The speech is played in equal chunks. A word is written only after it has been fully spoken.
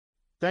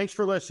Thanks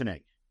for listening.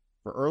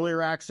 For earlier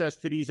access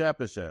to these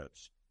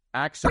episodes,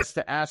 access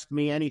to Ask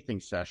Me Anything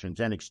sessions,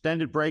 and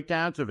extended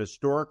breakdowns of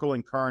historical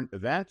and current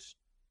events,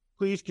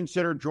 please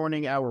consider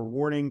joining our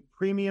Warning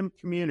Premium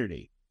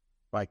community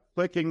by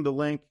clicking the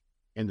link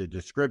in the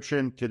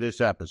description to this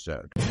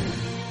episode.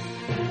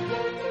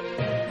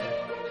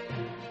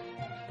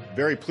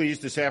 Very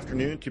pleased this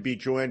afternoon to be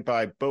joined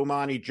by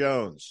Bomani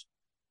Jones,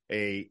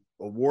 a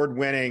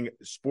award-winning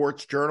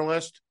sports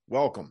journalist.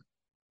 Welcome.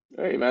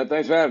 Hey, man,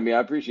 thanks for having me.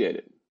 I appreciate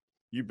it.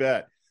 You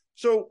bet.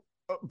 So,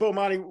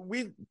 Bomani,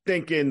 we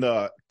think in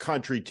the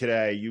country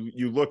today,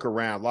 you look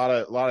around, a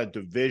lot of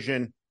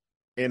division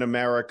in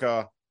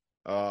America.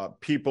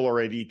 People are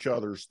at each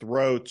other's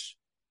throats.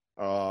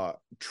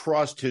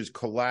 Trust has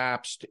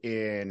collapsed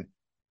in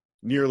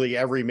nearly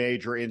every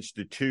major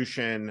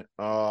institution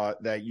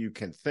that you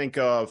can think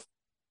of.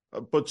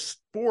 But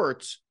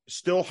sports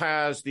still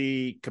has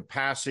the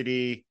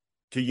capacity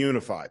to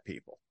unify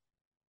people.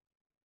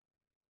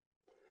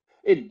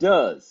 It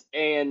does.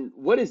 And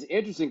what is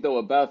interesting, though,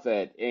 about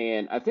that,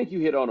 and I think you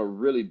hit on a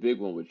really big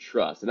one with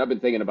trust. And I've been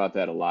thinking about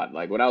that a lot.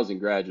 Like when I was in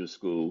graduate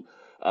school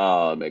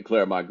at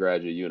Claremont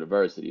Graduate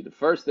University, the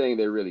first thing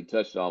they really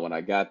touched on when I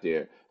got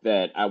there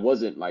that I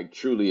wasn't like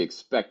truly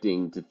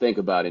expecting to think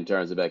about in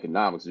terms of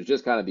economics was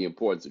just kind of the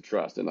importance of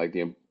trust. And like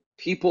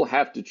people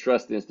have to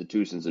trust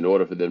institutions in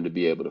order for them to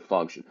be able to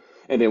function.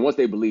 And then once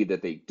they believe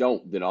that they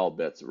don't, then all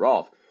bets are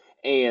off.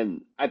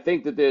 And I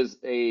think that there's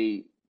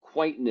a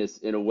quaintness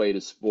in a way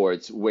to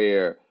sports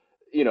where,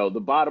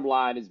 the bottom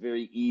line is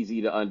very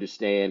easy to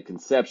understand.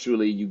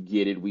 Conceptually, you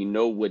get it. We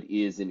know what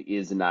is and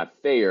is not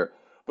fair.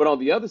 But on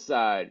the other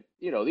side,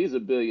 these are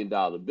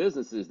billion-dollar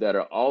businesses that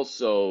are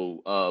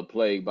also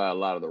plagued by a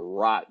lot of the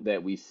rot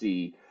that we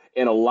see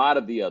in a lot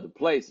of the other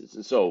places.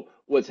 And so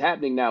what's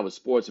happening now with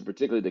sports, and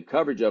particularly the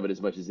coverage of it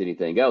as much as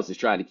anything else, is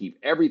trying to keep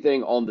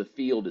everything on the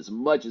field as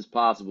much as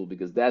possible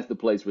because that's the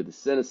place where the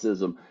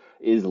cynicism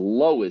is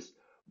lowest.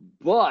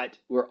 But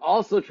we're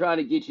also trying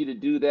to get you to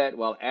do that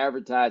while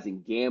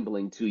advertising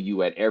gambling to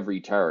you at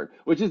every turn,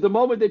 which is the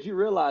moment that you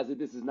realize that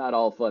this is not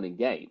all fun and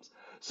games.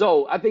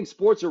 So I think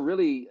sports are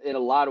really, in a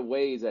lot of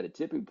ways, at a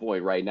tipping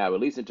point right now,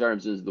 at least in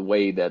terms of the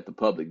way that the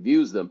public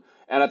views them.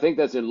 And I think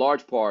that's in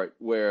large part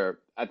where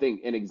I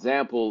think an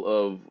example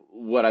of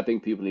what I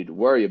think people need to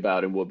worry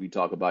about and what we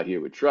talk about here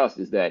with trust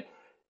is that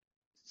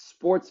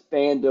sports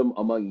fandom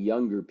among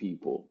younger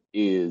people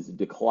is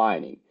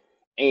declining.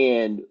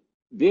 And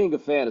being a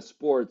fan of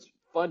sports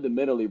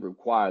fundamentally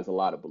requires a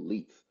lot of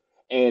belief.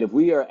 And if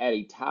we are at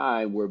a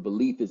time where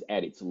belief is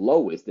at its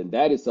lowest, then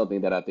that is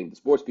something that I think the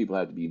sports people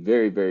have to be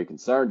very, very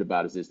concerned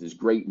about is this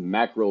great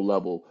macro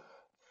level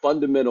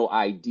fundamental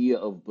idea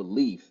of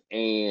belief.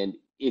 And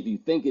if you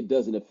think it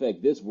doesn't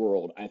affect this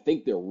world, I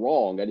think they're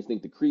wrong. I just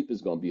think the creep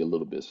is going to be a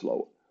little bit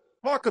slower.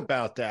 Talk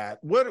about that.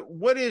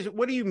 What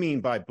do you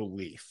mean by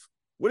belief?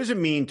 What does it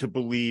mean to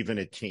believe in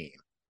a team?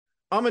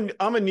 I'm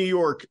a New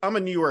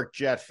York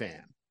Jet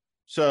fan.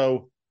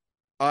 So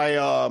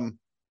I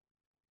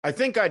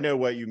think I know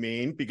what you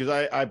mean because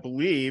I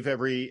believe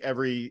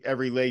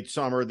every late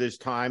summer this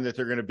time that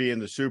they're going to be in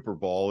the Super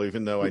Bowl,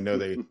 even though I know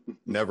they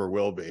never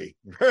will be.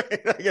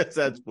 Right? I guess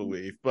that's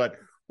belief. But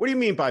what do you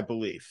mean by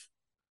belief?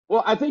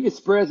 Well, I think it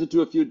spreads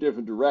into a few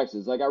different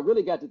directions. Like I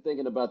really got to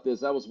thinking about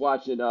this. I was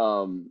watching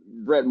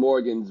Brett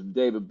Morgen's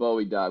David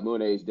Bowie doc,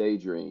 Moon Age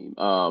Daydream,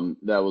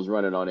 that was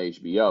running on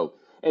HBO.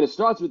 And it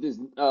starts with this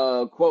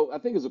quote. I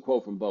think it's a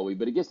quote from Bowie,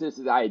 but it gets this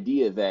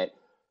idea that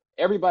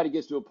everybody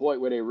gets to a point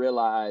where they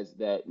realize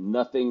that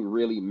nothing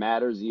really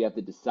matters. You have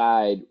to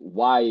decide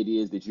why it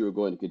is that you're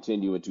going to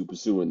continue to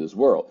pursue in this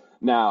world.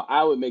 Now,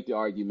 I would make the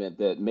argument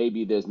that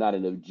maybe there's not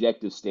an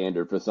objective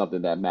standard for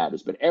something that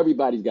matters, but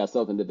everybody's got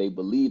something that they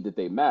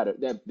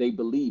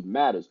believe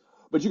matters.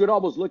 But you could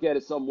almost look at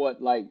it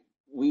somewhat like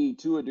we,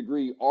 to a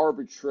degree,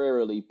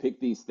 arbitrarily pick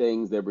these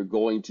things that we're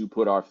going to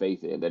put our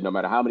faith in, that no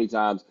matter how many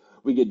times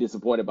we get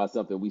disappointed by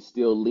something, we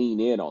still lean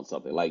in on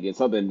something. Like it's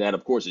something that,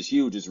 of course, is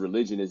huge as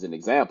religion is an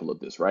example of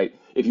this, right?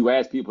 If you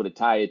ask people to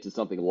tie it to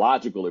something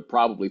logical, it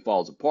probably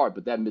falls apart,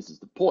 but that misses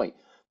the point.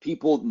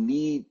 People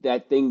need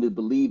that thing to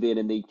believe in,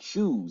 and they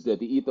choose that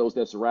the mythos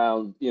that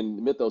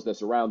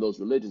surround those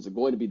religions are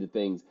going to be the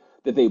things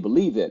that they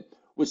believe in.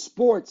 With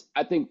sports,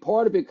 I think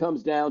part of it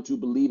comes down to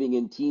believing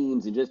in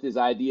teams and just this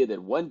idea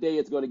that one day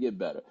it's going to get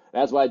better.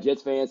 That's why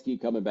Jets fans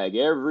keep coming back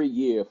every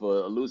year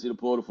for Lucy to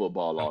pull the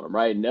football on them,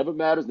 right? It never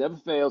matters, never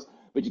fails,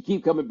 but you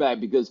keep coming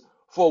back because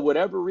for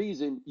whatever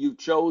reason, you've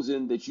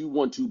chosen that you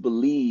want to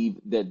believe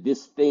that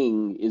this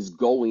thing is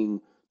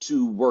going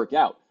to work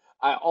out.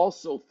 I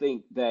also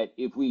think that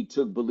if we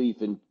took belief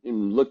and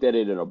looked at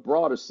it in a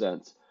broader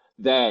sense,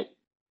 that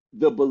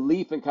the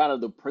belief in kind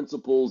of the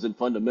principles and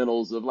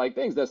fundamentals of like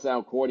things that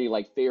sound corny,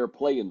 like fair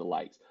play and the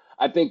likes.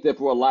 I think that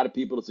for a lot of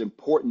people, it's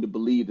important to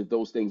believe that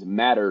those things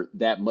matter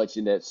that much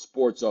and that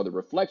sports are the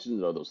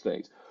reflections of those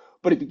things.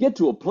 But if you get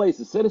to a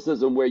place of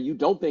cynicism where you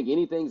don't think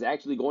anything's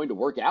actually going to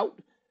work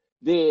out,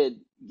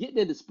 then getting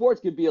into sports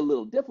can be a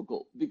little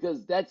difficult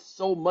because that's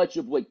so much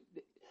of what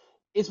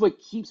it's what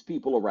keeps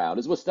people around.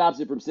 It's what stops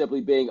it from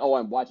simply being, oh,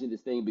 I'm watching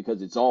this thing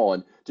because it's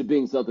on, to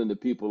being something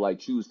that people like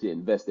choose to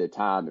invest their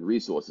time and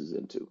resources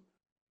into.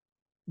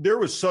 There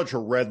was such a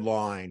red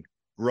line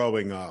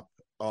growing up.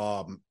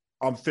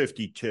 I'm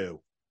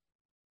 52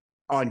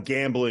 on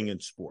gambling in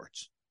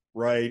sports,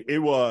 right? It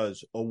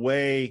was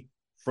away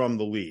from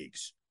the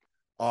leagues.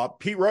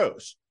 Pete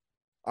Rose.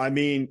 I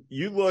mean,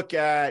 you look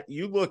at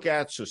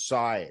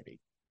society,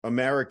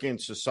 American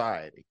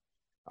society.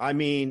 I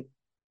mean,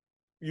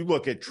 you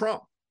look at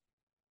Trump,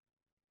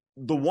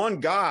 the one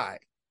guy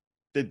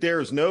that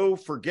there's no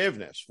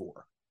forgiveness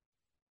for,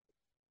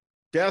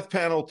 death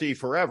penalty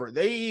forever.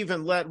 They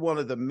even let one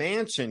of the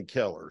Manson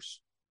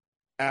killers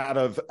out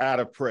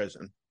of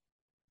prison,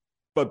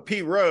 but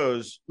Pete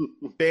Rose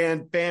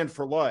banned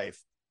for life.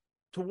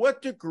 To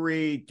what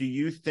degree do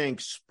you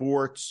think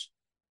sports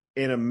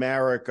in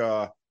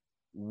America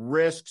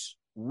risks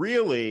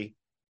really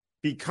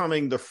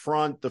becoming the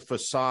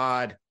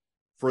facade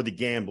for the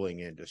gambling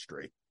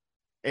industry?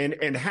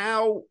 And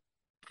how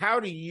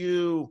do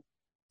you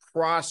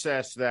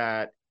process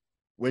that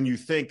when you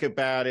think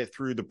about it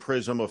through the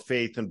prism of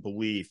faith and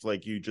belief,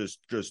 like you just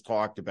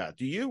talked about?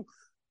 Do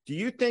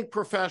you think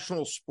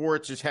professional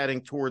sports is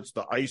heading towards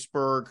the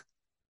iceberg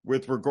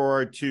with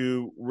regard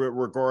to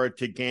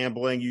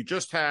gambling? You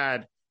just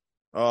had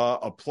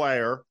a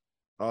player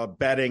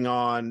betting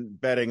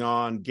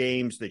on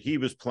games that he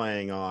was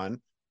playing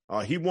on.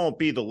 He won't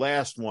be the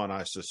last one,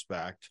 I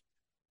suspect.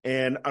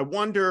 And I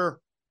wonder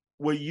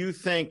what you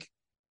think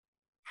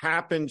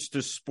happens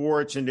to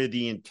sports and to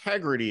the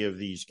integrity of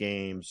these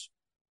games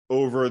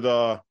over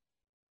the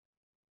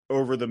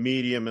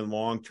medium and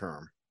long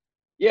term.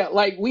 Yeah,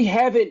 like we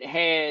haven't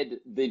had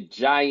the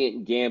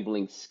giant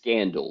gambling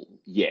scandal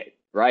yet,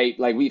 right?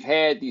 Like we've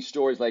had these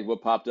stories like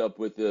what popped up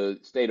with the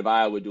state of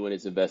Iowa doing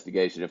its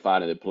investigation and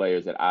finding the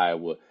players at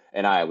Iowa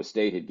and Iowa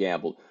State had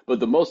gambled. But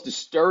the most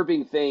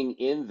disturbing thing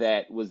in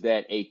that was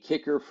that a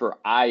kicker for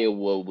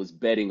Iowa was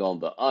betting on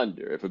the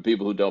under. And for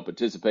people who don't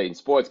participate in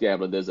sports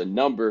gambling, there's a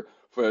number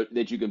for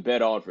that you can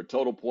bet on for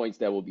total points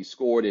that will be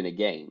scored in a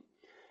game,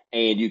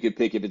 and you can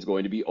pick if it's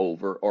going to be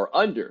over or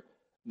under.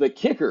 The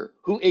kicker,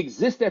 who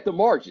exists at the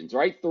margins,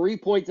 right? 3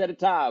 points at a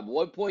time,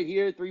 1 point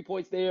here, 3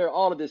 points there,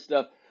 all of this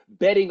stuff,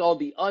 betting on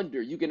the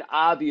under. You can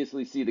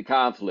obviously see the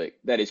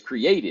conflict that is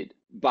created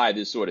by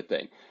this sort of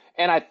thing.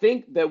 And I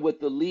think that what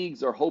the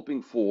leagues are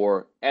hoping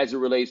for as it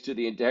relates to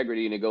the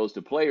integrity and it goes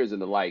to players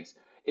and the likes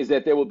is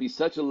that there will be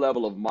such a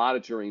level of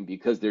monitoring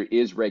because there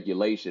is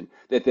regulation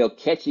that they'll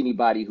catch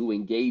anybody who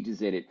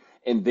engages in it.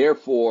 And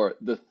therefore,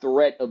 the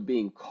threat of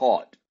being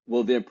caught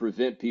will then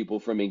prevent people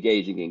from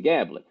engaging in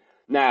gambling.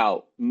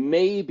 Now,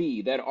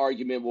 maybe that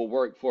argument will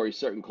work for a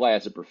certain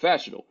class of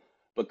professional,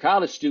 but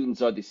college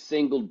students are the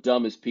single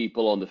dumbest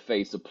people on the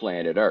face of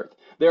planet Earth.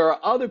 There are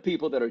other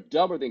people that are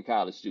dumber than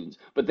college students,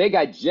 but they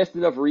got just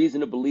enough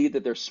reason to believe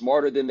that they're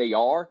smarter than they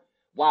are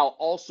while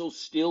also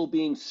still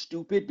being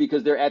stupid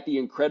because they're at the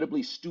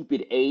incredibly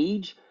stupid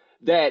age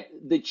that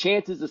the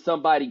chances of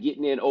somebody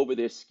getting in over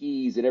their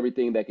skis and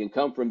everything that can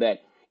come from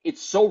that,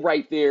 it's so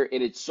right there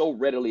and it's so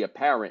readily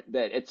apparent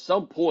that at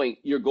some point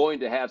you're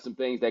going to have some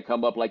things that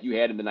come up like you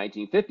had in the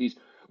 1950s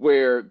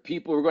where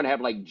people are going to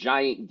have like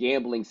giant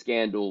gambling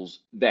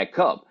scandals that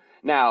come.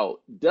 Now,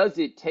 does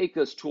it take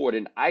us toward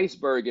an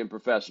iceberg in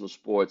professional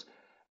sports?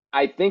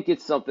 I think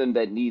it's something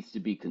that needs to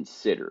be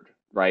considered,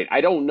 right?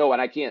 I don't know,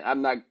 and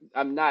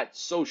I'm not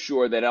so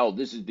sure that, oh,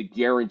 this is the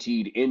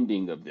guaranteed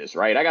ending of this,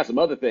 right? I got some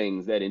other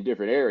things that in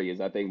different areas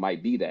I think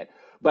might be that.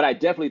 But I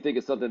definitely think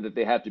it's something that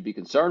they have to be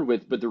concerned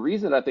with. But the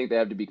reason I think they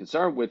have to be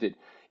concerned with it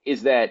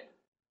is that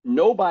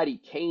nobody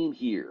came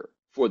here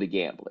for the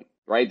gambling,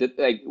 right? That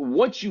like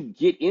once you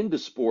get into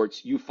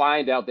sports, you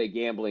find out that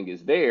gambling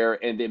is there,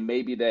 and then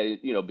maybe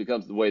that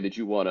becomes the way that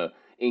you want to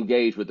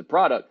engage with the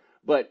product.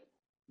 But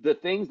the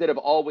things that have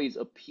always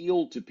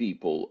appealed to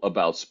people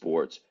about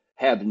sports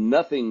have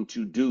nothing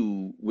to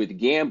do with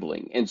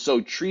gambling. And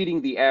so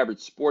treating the average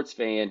sports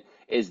fan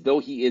as though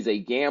he is a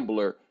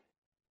gambler,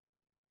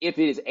 if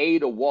it is A,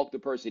 to walk the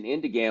person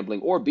into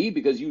gambling, or B,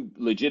 because you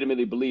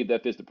legitimately believe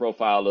that fits the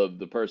profile of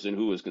the person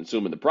who is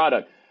consuming the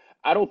product,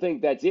 I don't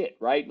think that's it,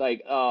 right?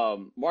 Like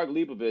Mark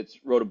Leibovitz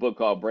wrote a book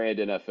called Brand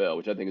NFL,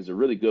 which I think is a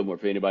really good one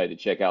for anybody to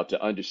check out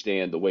to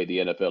understand the way the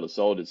NFL has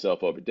sold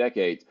itself over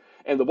decades.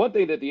 And the one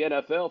thing that the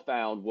NFL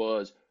found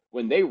was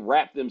when they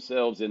wrapped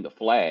themselves in the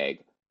flag,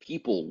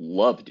 people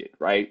loved it,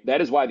 right? That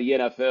is why the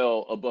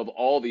NFL, above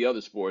all the other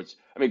sports,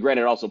 I mean,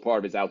 granted, also part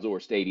of its outdoor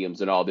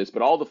stadiums and all this,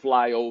 but all the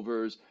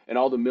flyovers and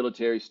all the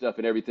military stuff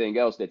and everything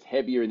else that's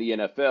heavier in the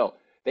NFL,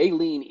 they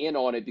lean in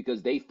on it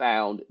because they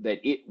found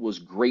that it was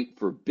great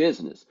for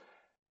business.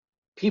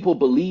 People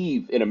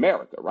believe in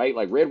America, right?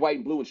 Like red, white,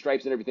 and blue and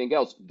stripes and everything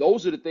else.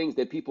 Those are the things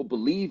that people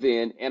believe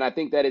in. And I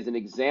think that is an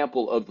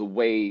example of the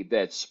way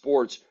that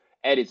sports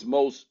at its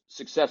most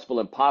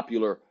successful and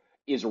popular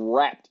is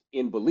wrapped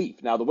in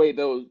belief. Now, the way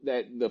those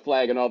that the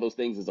flag and all those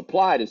things is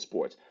applied in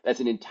sports, that's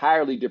an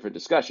entirely different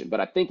discussion. But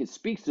I think it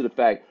speaks to the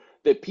fact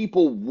that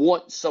people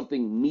want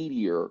something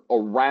meatier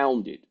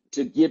around it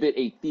to give it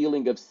a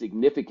feeling of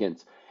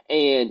significance.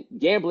 And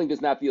gambling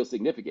does not feel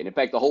significant. In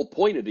fact, the whole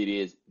point of it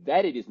is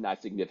that it is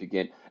not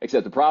significant,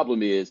 except the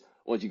problem is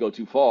once you go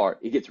too far,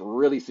 it gets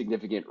really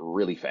significant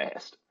really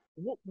fast.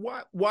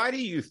 Why do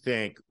you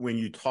think when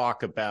you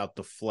talk about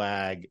the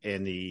flag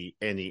in the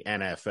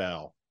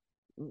NFL,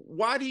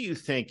 why do you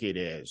think it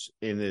is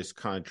in this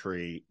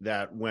country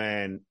that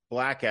when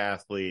black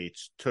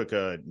athletes took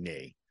a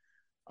knee,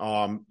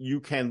 you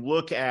can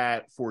look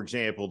at, for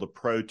example, the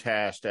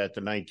protest at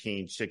the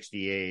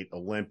 1968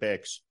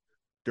 Olympics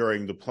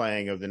during the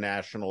playing of the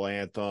national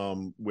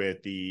anthem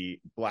with the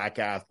black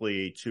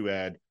athletes who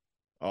had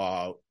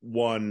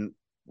won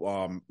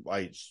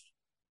like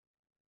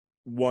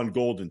one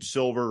gold and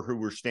silver who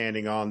were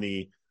standing on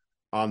the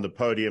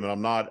podium,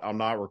 and I'm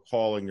not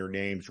recalling their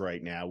names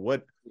right now.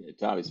 Yeah,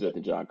 Tommy Smith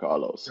and John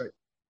Carlos.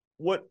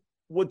 What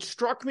what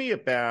struck me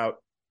about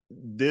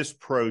this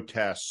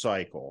protest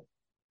cycle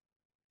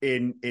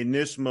in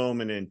this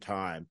moment in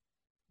time,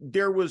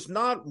 there was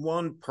not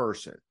one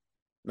person,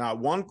 not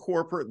one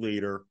corporate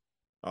leader,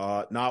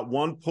 not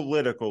one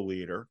political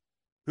leader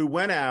who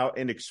went out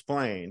and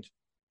explained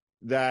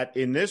that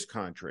in this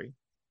country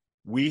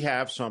we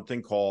have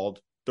something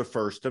called the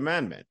First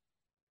Amendment,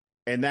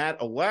 and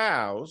that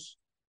allows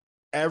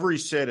every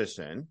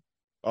citizen,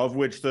 of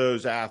which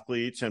those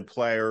athletes and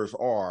players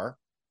are,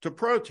 to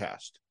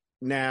protest.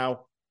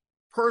 Now,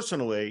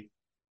 personally,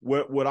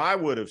 what I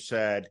would have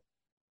said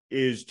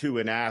is to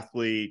an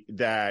athlete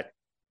that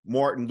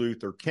Martin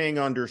Luther King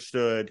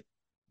understood,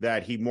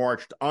 that he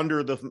marched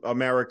under the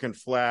American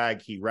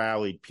flag, he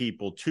rallied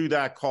people to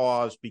that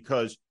cause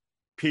because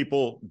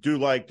people do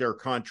like their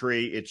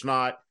country. It's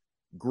not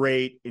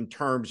great in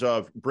terms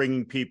of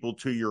bringing people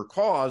to your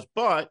cause,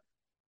 but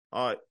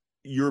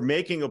you're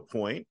making a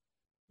point,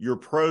 you're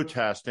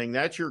protesting,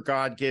 that's your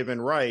God-given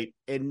right,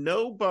 and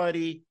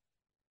nobody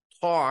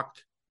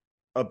talked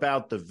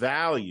about the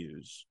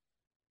values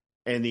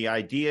and the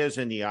ideas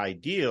and the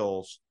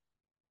ideals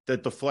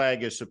that the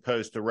flag is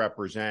supposed to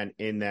represent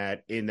in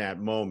that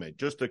moment.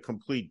 Just a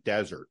complete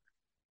desert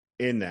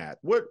in that.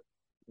 What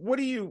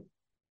do you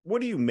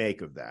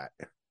make of that?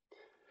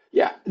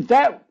 Yeah,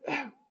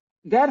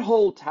 that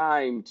whole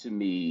time to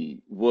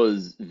me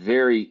was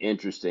very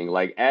interesting.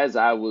 Like as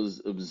I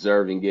was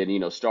observing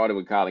it, starting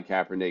with Colin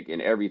Kaepernick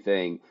and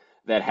everything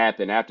that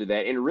happened after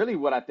that, and really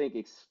what I think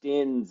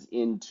extends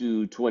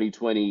into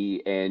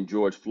 2020 and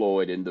George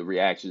Floyd and the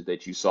reactions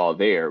that you saw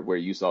there, where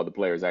you saw the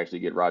players actually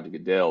get Roger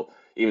Goodell,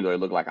 even though it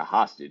looked like a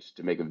hostage,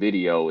 to make a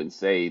video and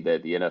say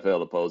that the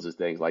NFL opposes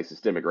things like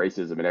systemic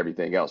racism and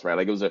everything else, right?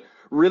 Like it was a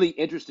really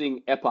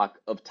interesting epoch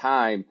of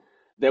time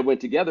that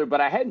went together.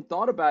 But I hadn't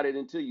thought about it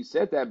until you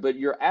said that. But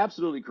you're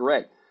absolutely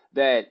correct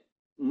that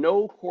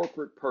no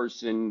corporate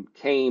person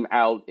came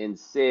out and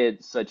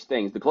said such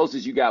things. The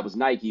closest you got was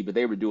Nike, but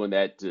they were doing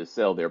that to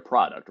sell their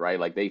product, right?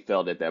 Like they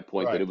felt at that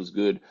point that Right. it was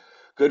good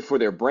for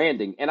their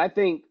branding. And I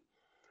think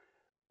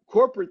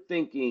corporate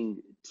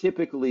thinking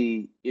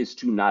typically is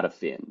to not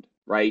offend,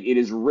 right? It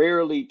is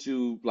rarely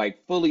to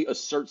like fully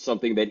assert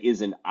something that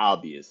isn't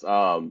obvious.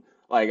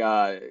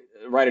 Writer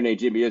named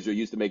Jimmy Israel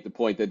used to make the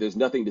point that there's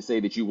nothing to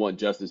say that you want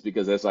justice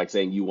because that's like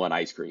saying you want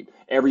ice cream.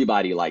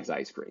 Everybody likes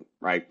ice cream,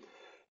 right?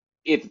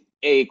 If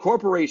a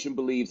corporation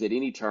believes at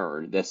any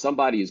turn that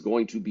somebody is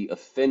going to be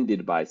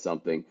offended by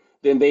something,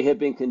 then they have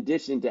been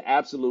conditioned to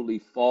absolutely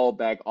fall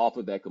back off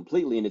of that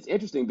completely. And it's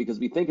interesting because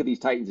we think of these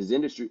titans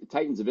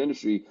of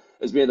industry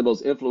as being the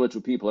most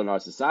influential people in our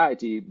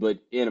society, but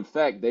in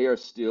effect, they are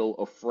still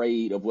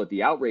afraid of what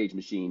the outrage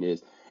machine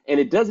is. And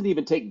it doesn't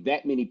even take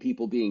that many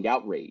people being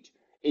outraged.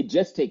 It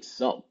just takes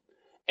some.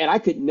 And I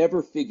could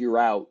never figure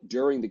out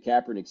during the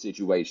Kaepernick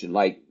situation,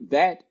 like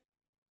that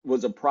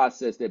was a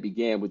process that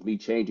began with me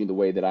changing the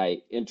way that I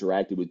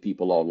interacted with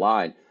people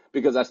online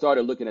because I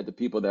started looking at the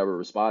people that were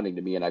responding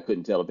to me and I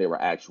couldn't tell if they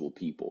were actual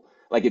people.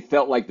 Like it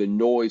felt like the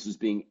noise was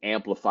being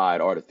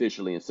amplified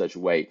artificially in such a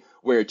way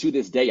where to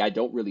this day I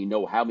don't really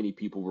know how many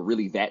people were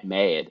really that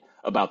mad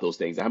about those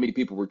things, how many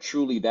people were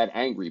truly that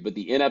angry. But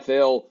the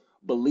NFL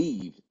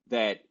believed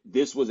that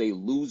this was a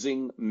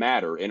losing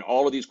matter and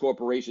all of these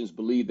corporations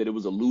believed that it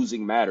was a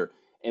losing matter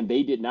and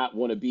they did not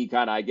want to be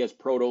kind of, I guess,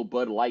 proto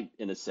Bud Light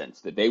in a sense,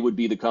 that they would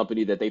be the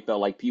company that they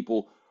felt like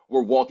people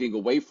were walking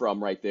away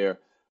from right there.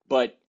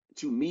 But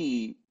to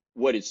me,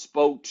 what it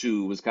spoke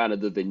to was kind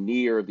of the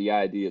veneer of the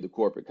idea of the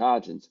corporate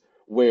conscience,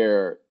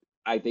 where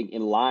I think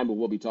in line with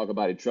what we talk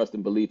about in trust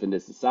and belief in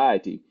this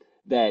society,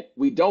 that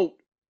we don't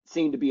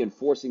seem to be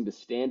enforcing the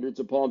standards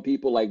upon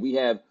people. Like we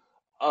have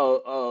a,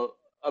 a,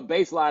 a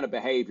baseline of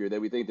behavior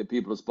that we think that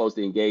people are supposed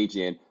to engage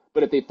in,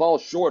 but if they fall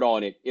short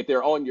on it, if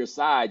they're on your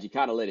side, you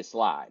kind of let it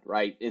slide,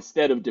 right?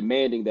 Instead of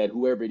demanding that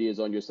whoever it is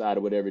on your side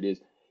or whatever it is,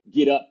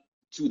 get up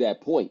to that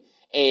point.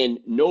 And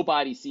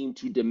nobody seemed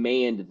to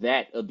demand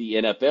that of the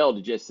NFL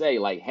to just say,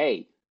 like,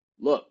 hey,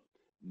 look,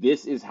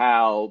 this is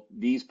how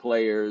these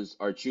players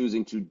are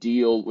choosing to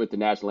deal with the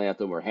national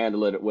anthem or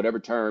handle it, whatever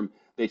term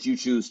that you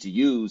choose to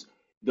use.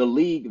 The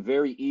league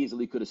very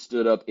easily could have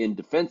stood up in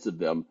defense of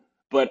them,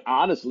 but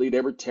honestly, they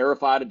were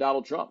terrified of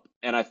Donald Trump.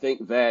 And I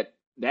think that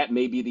that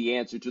may be the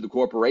answer to the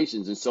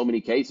corporations in so many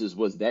cases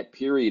was that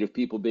period of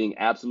people being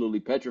absolutely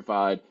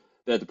petrified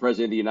that the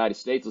president of the United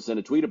States will send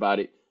a tweet about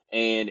it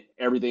and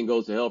everything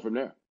goes to hell from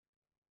there.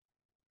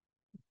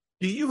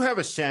 Do you have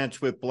a sense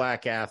with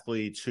Black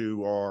athletes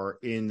who are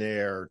in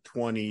their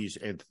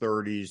 20s and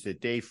 30s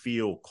that they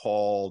feel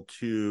called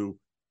to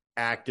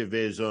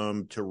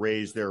activism, to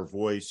raise their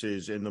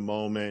voices in the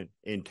moment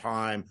in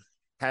time?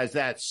 Has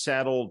that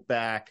settled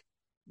back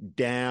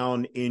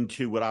down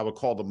into what I would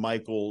call the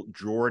Michael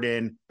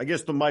Jordan, I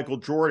guess the Michael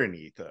Jordan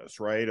ethos,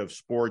 right? Of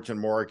sports and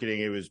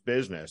marketing, it was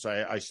business.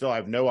 I still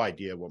have no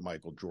idea what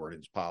Michael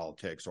Jordan's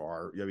politics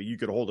are. I mean, you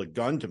could hold a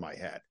gun to my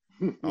head.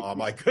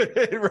 I could,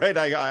 right?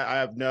 I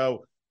have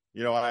no,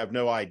 I have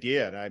no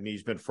idea. And I mean,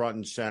 he's been front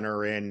and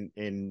center in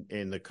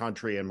the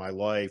country in my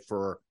life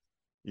for,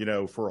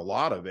 for a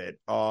lot of it.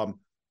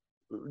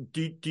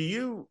 Do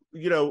you,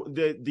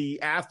 the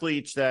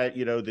athletes that,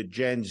 the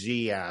Gen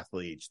Z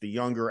athletes, the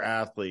younger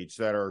athletes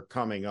that are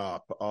coming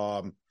up,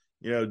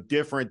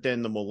 different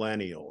than the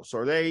millennials,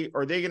 are they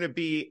going to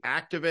be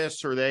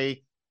activists?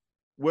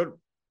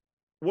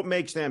 What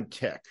makes them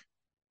tick?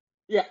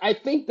 Yeah, I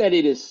think that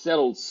it is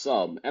settled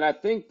some. And I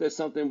think that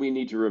something we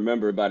need to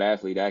remember about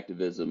athlete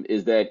activism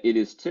is that it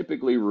is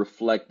typically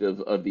reflective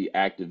of the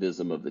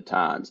activism of the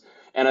times.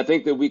 And I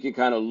think that we can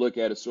kind of look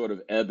at a sort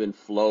of ebb and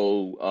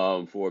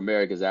flow for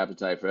America's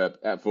appetite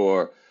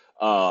for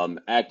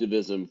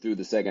activism through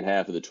the second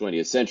half of the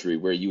 20th century,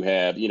 where you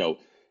have, you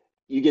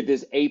get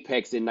this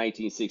apex in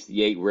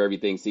 1968 where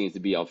everything seems to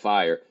be on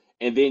fire.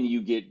 And then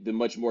you get the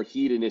much more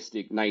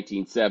hedonistic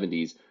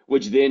 1970s,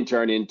 which then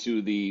turn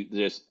into the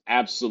just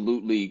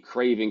absolutely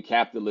craving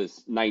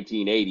capitalist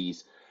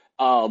 1980s.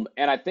 And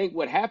I think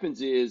what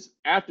happens is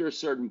after a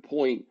certain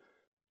point,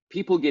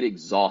 people get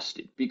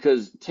exhausted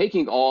because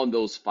taking on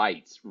those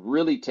fights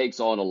really takes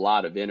on a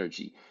lot of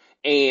energy.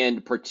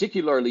 And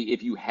particularly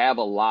if you have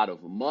a lot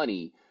of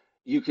money,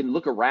 you can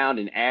look around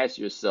and ask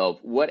yourself,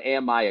 what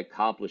am I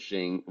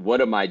accomplishing?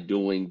 What am I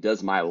doing?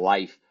 Does my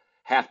life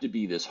have to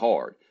be this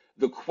hard?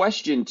 The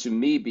question to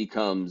me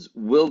becomes,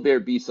 will there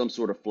be some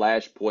sort of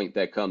flashpoint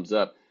that comes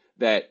up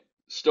that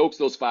stokes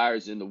those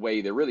fires in the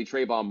way that really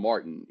Trayvon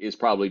Martin is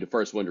probably the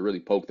first one to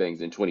really poke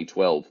things in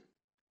 2012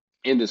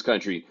 in this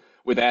country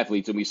with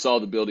athletes. And we saw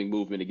the building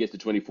movement. It gets to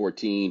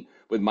 2014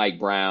 with Mike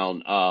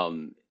Brown.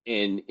 And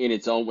in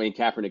its own way, and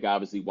Kaepernick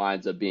obviously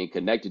winds up being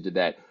connected to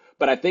that.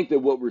 But I think that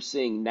what we're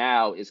seeing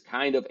now is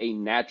kind of a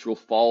natural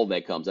fall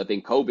that comes. I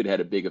think COVID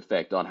had a big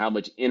effect on how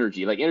much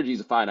energy, like energy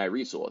is a finite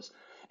resource.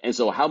 And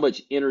so how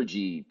much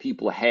energy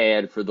people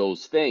had for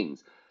those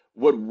things.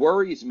 What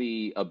worries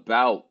me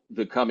about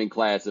the coming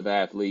class of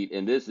athlete,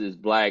 and this is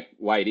black,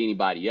 white,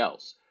 anybody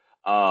else,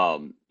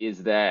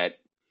 is that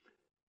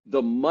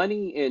the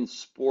money in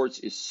sports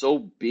is so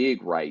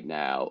big right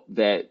now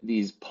that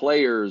these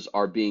players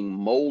are being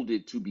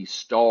molded to be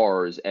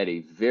stars at a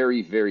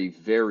very, very,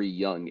 very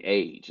young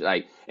age.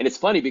 And it's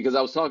funny because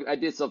I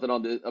did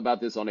something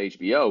about this on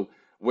HBO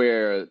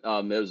where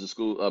there's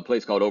a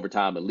place called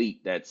Overtime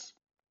Elite that's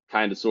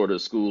kind of sort of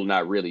school,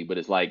 not really, but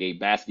it's like a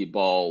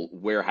basketball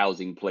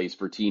warehousing place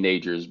for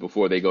teenagers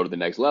before they go to the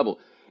next level.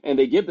 And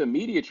they give them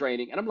media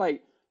training, and I'm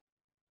like,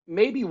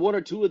 maybe one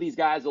or two of these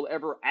guys will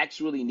ever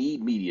actually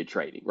need media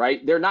training,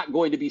 right? They're not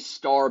going to be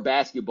star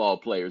basketball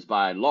players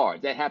by and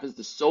large. That happens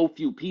to so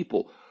few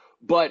people.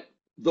 But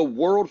the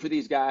world for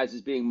these guys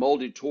is being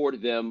molded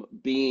toward them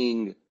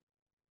being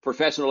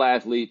professional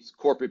athletes,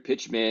 corporate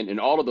pitchmen, and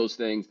all of those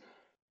things.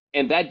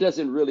 And that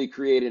doesn't really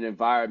create an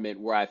environment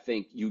where I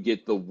think you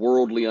get the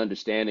worldly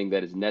understanding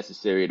that is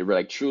necessary to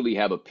really, like, truly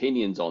have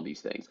opinions on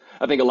these things.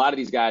 I think a lot of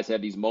these guys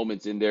have these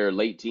moments in their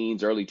late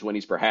teens, early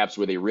 20s, perhaps,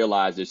 where they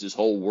realize there's this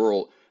whole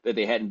world that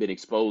they hadn't been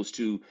exposed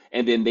to,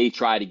 and then they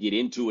try to get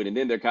into it, and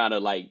then they're kind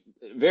of like,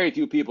 very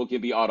few people can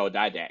be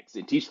autodidacts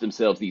and teach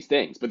themselves these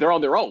things, but they're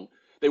on their own.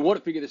 They want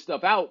to figure this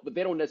stuff out, but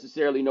they don't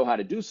necessarily know how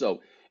to do so.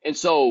 And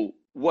so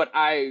what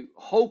I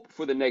hope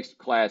for the next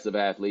class of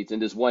athletes,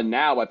 and this one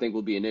now I think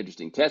will be an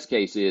interesting test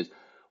case, is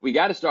we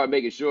got to start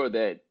making sure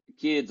that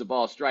kids of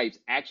all stripes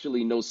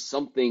actually know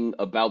something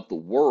about the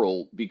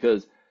world,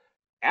 because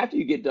after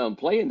you get done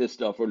playing this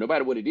stuff, or no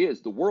matter what it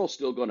is, the world's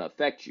still going to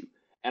affect you.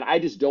 And I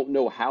just don't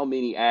know how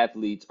many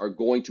athletes are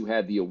going to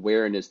have the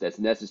awareness that's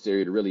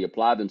necessary to really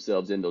apply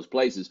themselves in those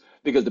places,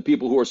 because the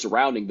people who are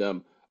surrounding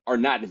them are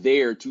not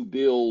there to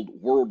build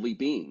worldly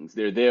beings.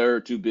 They're there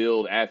to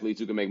build athletes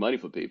who can make money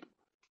for people.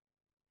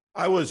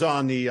 I was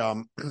on the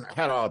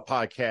had a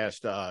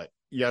podcast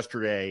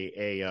yesterday.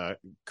 A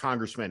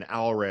Congressman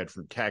Allred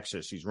from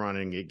Texas. He's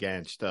running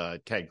against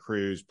Ted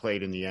Cruz.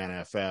 Played in the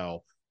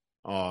NFL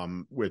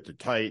with the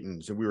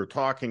Titans, and we were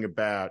talking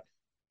about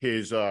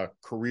his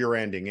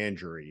career-ending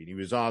injury. He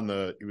was on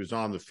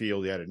the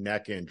field. He had a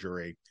neck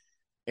injury,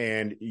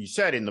 and he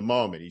said in the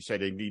moment, he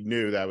said he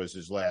knew that was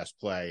his last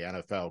play.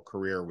 NFL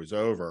career was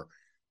over,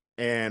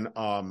 and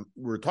we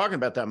were talking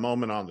about that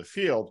moment on the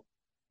field.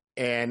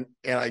 And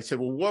I said,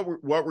 well,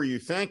 what were you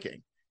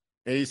thinking?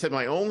 And he said,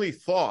 my only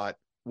thought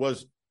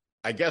was,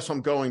 I guess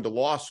I'm going to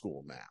law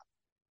school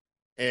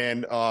now.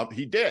 And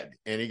he did,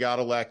 and he got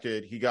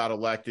elected. He got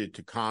elected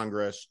to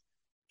Congress.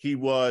 He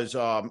was.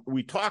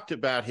 We talked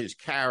about his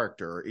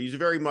character. He's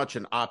very much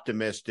an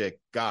optimistic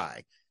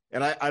guy,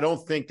 and I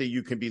don't think that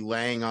you can be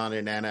laying on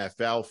an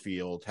NFL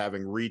field,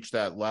 having reached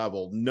that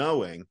level,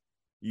 knowing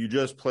you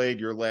just played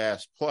your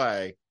last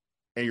play,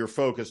 and you're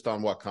focused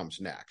on what comes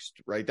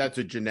next. Right? That's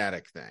a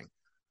genetic thing.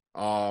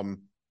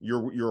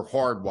 You're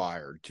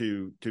hardwired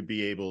to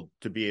be able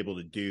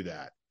to do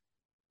that.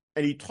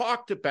 And he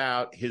talked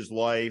about his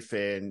life,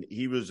 and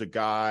he was a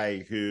guy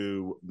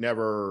who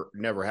never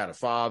had a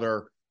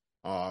father,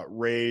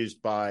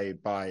 raised by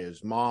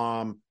his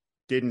mom,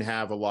 didn't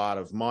have a lot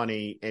of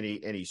money, and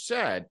he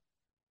said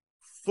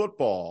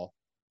football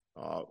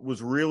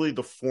was really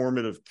the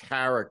formative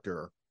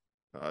character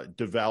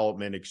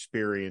development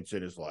experience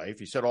in his life.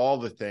 He said, all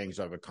the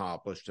things I've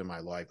accomplished in my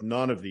life,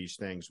 none of these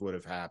things would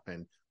have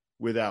happened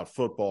without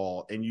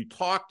football. And you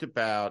talked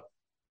about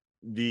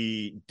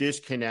the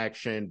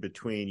disconnection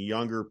between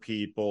younger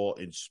people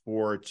in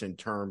sports in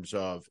terms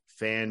of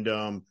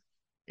fandom,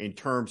 in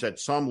terms at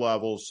some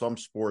levels, some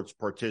sports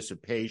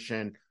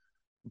participation.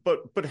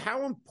 But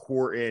how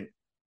important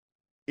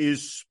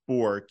is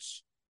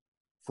sports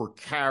for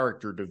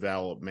character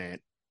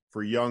development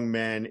for young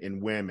men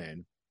and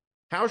women?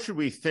 How should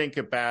we think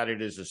about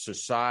it as a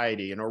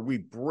society? And are we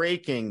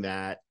breaking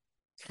that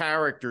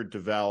character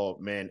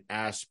development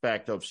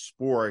aspect of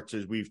sports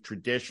as we've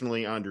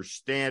traditionally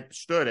understood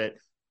it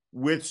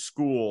with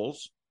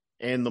schools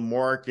and the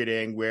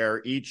marketing,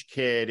 where each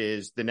kid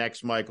is the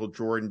next Michael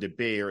Jordan to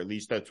be, or at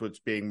least that's what's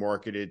being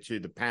marketed to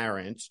the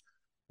parents,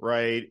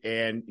 right?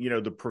 And,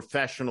 the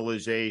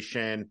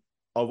professionalization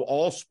of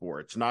all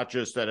sports, not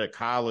just at a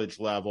college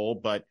level,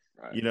 but,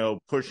 Right.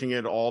 pushing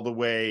it all the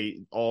way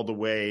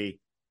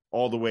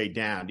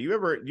down. Do you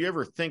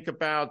ever think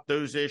about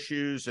those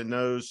issues and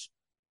those?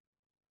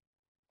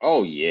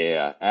 Oh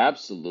yeah,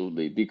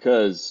 absolutely.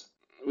 Because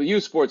with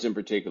youth sports in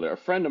particular, a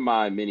friend of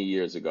mine many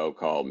years ago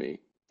called me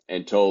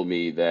and told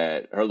me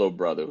that her little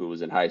brother, who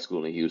was in high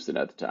school in Houston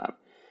at the time,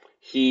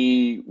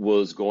 he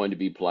was going to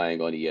be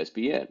playing on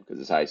ESPN because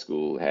his high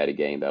school had a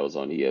game that was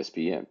on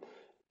ESPN.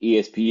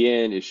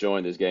 ESPN is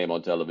showing this game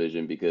on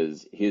television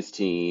because his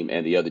team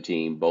and the other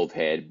team both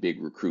had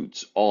big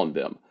recruits on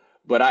them.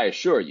 But I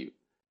assure you,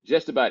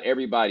 just about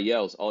everybody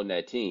else on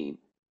that team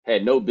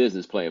had no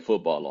business playing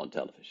football on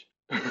television.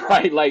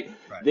 Right? Like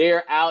Right.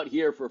 they're out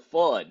here for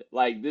fun.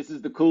 Like this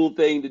is the cool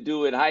thing to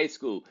do in high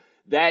school.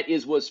 That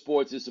is what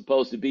sports is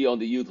supposed to be on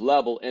the youth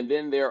level. And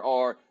then there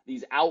are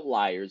these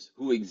outliers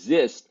who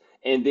exist,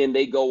 and then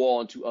they go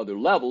on to other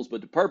levels.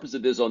 But the purpose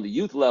of this on the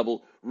youth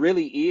level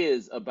really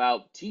is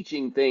about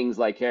teaching things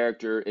like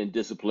character and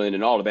discipline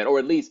and all of that, or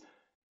at least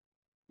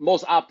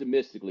most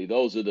optimistically,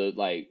 those are the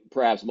like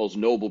perhaps most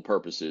noble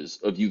purposes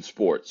of youth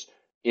sports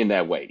in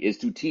that way is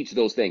to teach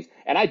those things.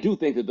 And I do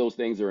think that those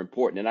things are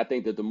important. And I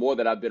think that the more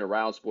that I've been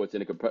around sports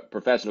in a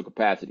professional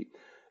capacity,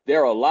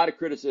 there are a lot of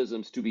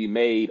criticisms to be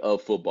made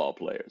of football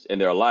players,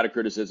 and there are a lot of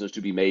criticisms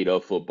to be made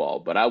of football.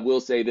 But I will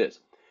say this: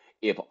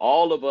 if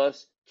all of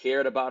us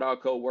cared about our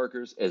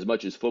coworkers as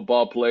much as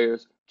football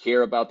players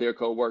care about their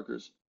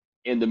coworkers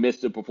in the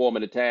midst of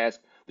performing a task,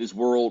 this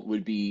world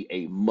would be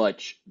a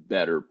much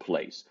better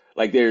place.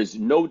 Like there's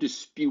no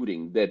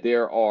disputing that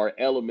there are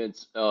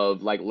elements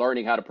of like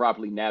learning how to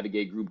properly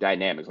navigate group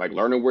dynamics, like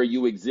learning where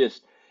you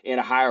exist in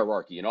a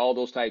hierarchy and all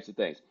those types of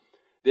things.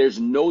 There's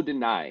no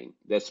denying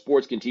that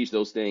sports can teach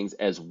those things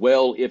as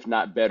well, if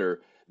not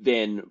better,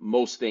 than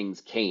most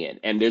things can.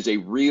 And there's a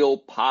real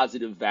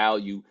positive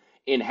value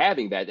in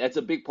having that. That's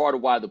a big part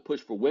of why the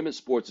push for women's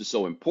sports is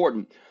so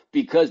important,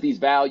 because these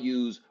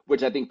values,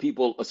 which I think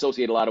people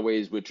associate a lot of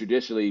ways with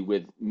traditionally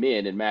with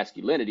men and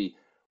masculinity,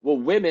 well,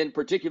 women,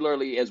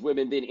 particularly as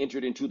women then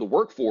entered into the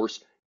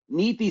workforce,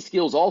 need these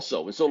skills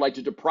also. And so, like,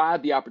 to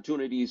deprive the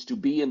opportunities to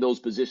be in those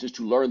positions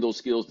to learn those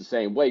skills the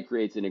same way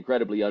creates an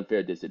incredibly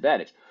unfair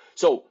disadvantage.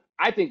 So,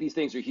 I think these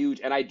things are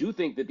huge. And I do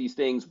think that these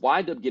things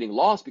wind up getting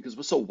lost because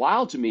what's so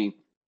wild to me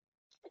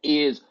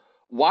is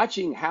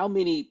watching how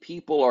many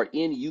people are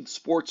in youth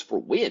sports for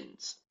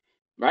wins,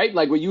 right?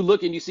 Like when you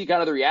look and you see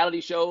kind of the reality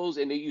shows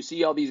and then you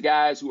see all these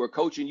guys who are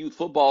coaching youth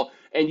football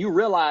and you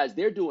realize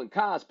they're doing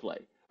cosplay,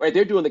 right?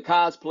 They're doing the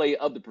cosplay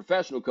of the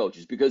professional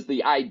coaches because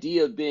the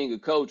idea of being a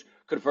coach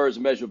confers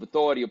a measure of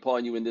authority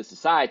upon you in this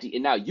society.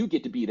 And now you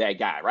get to be that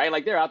guy, right?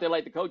 Like they're out there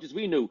like the coaches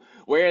we knew,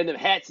 wearing the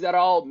hats that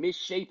are all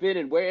misshapen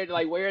and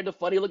wearing the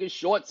funny looking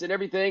shorts and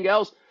everything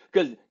else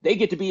because they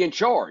get to be in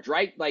charge,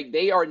 right? Like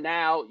they are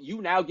now,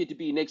 you now get to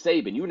be Nick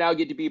Saban. You now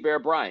get to be Bear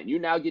Bryant. You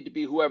now get to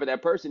be whoever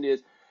that person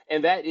is.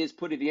 And that is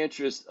putting the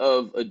interest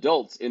of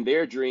adults in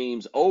their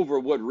dreams over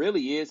what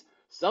really is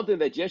something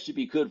that just should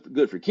be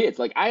good for kids.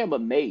 Like I am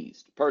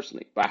amazed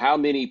personally by how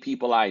many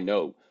people I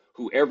know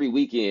who every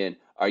weekend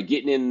are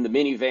getting in the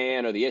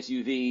minivan or the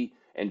SUV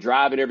and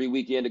driving every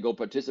weekend to go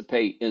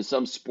participate in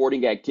some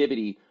sporting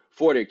activity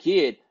for their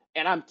kid.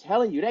 And I'm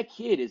telling you, that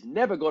kid is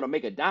never going to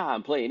make a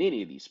dime playing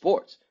any of these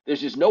sports. There's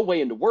just no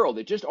way in the world.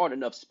 There just aren't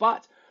enough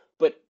spots.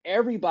 But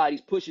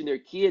everybody's pushing their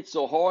kids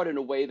so hard in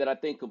a way that I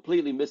think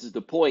completely misses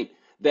the point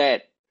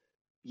that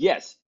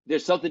yes,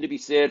 there's something to be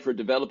said for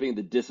developing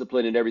the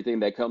discipline and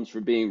everything that comes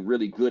from being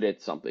really good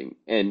at something.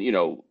 And,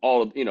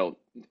 all of,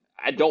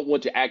 I don't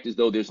want to act as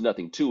though there's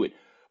nothing to it,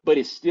 but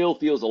it still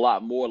feels a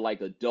lot more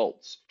like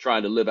adults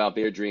trying to live out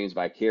their dreams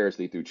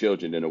vicariously through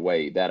children in a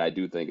way that I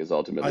do think is I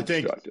ultimately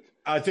think destructive.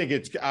 I think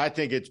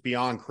it's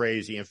beyond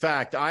crazy. In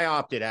fact, I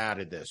opted out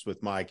of this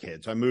with my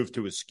kids. I moved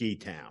to a ski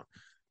town.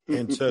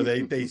 And so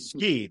they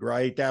skied,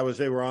 right?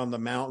 They were on the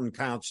mountain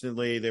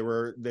constantly. They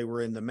were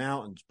in the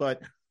mountains.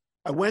 But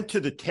I went to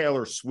the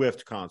Taylor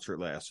Swift concert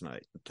last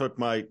night. Took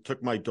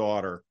my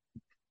daughter.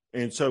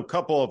 And so a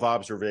couple of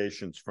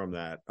observations from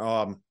that.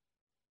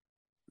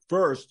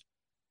 First,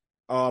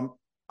 I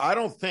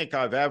don't think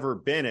I've ever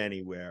been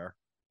anywhere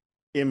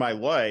in my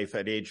life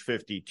at age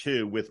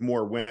 52 with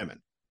more women.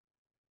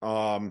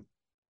 Um,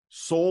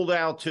 Sold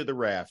out to the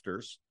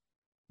rafters,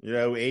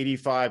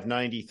 85,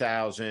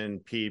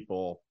 90,000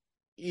 people.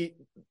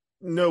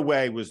 No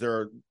way was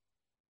there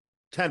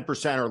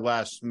 10% or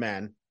less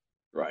men.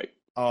 Right.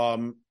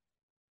 Um,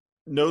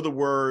 know the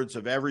words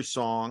of every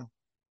song.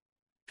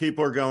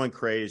 People are going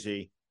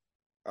crazy.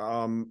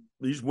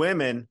 These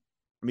women,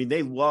 I mean,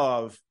 they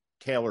love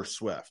Taylor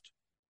Swift,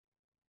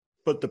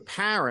 but the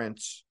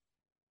parents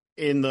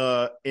in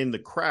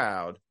the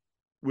crowd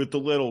with the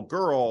little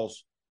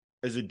girls,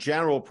 as a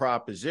general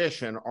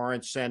proposition,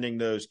 aren't sending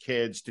those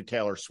kids to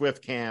Taylor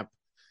Swift camp.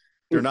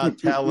 They're not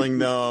telling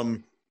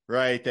them,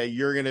 right, that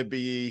you're going to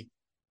be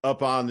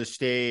up on the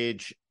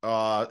stage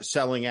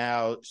selling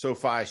out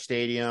SoFi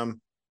Stadium,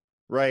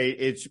 right?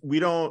 You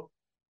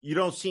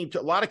don't seem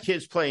to, a lot of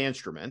kids play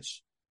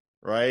instruments,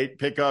 right?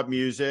 Pick up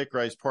music,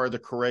 right? It's part of the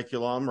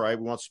curriculum, right?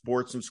 We want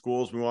sports in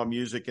schools, we want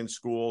music in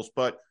schools,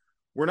 but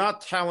we're not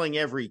telling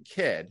every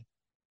kid,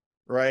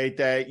 right,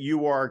 that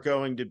you are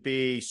going to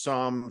be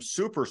some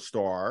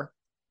superstar,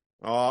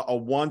 a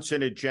once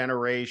in a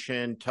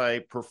generation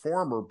type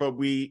performer. But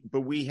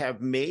we have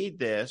made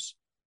this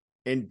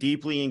and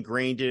deeply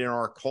ingrained it in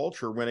our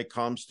culture when it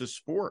comes to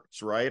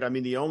sports, right? I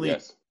mean,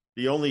 Yes.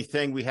 the only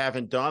thing we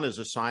haven't done is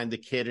assign the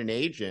kid an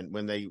agent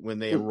when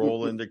they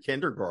enroll into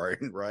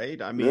kindergarten,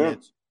 right? I mean, Yeah.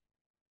 it's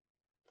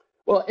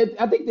Well,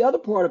 I think the other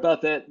part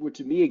about that, where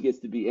to me it gets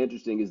to be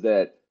interesting, is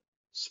that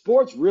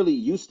sports really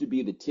used to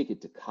be the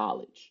ticket to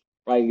college,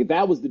 right?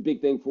 That was the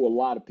big thing for a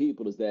lot of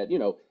people, is that,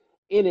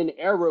 in an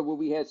era where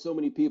we had so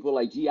many people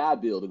like GI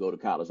Bill to go to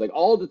college, like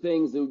all the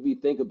things that we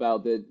think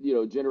about that,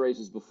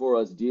 generations before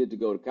us did to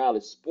go to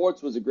college,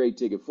 sports was a great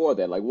ticket for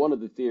that. Like one of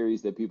the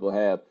theories that people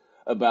have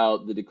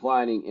about the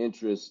declining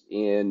interest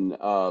in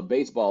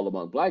baseball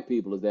among black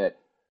people is that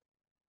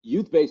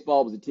youth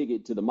baseball was a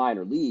ticket to the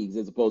minor leagues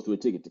as opposed to a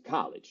ticket to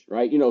college,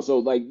 right? So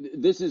like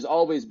this has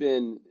always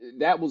been,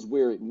 that was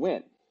where it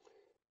went.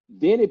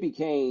 Then it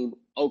became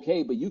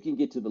okay, but you can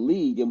get to the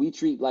league, and we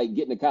treat like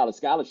getting a college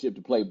scholarship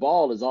to play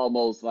ball as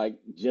almost like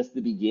just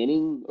the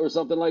beginning or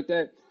something like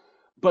that.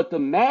 But the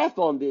math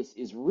on this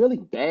is really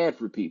bad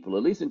for people,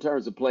 at least in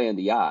terms of playing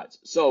the odds.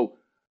 So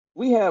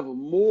we have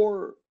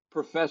more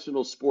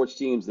professional sports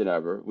teams than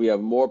ever. We have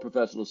more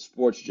professional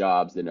sports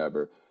jobs than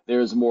ever.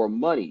 There's more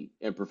money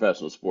in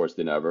professional sports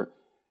than ever.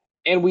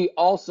 And we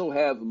also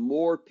have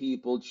more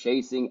people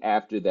chasing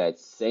after that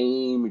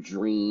same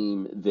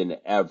dream than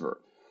ever.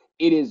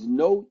 It is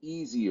no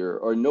easier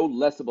or no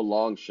less of a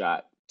long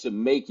shot to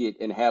make it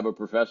and have a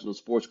professional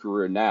sports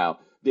career now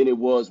than it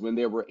was when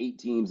there were 8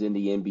 teams in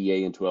the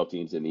NBA and 12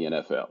 teams in the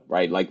NFL,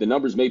 right? Like the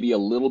numbers may be a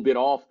little bit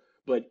off,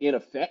 but in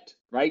effect,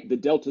 right, the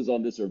deltas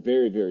on this are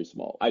very, very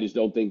small. I just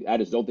don't think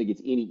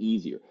it's any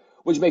easier,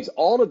 which makes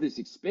all of this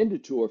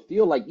expenditure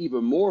feel like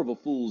even more of a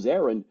fool's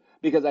errand,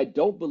 because I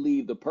don't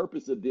believe the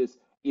purpose of this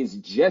is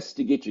just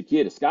to get your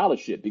kid a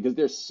scholarship, because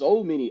there's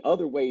so many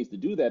other ways to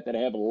do that that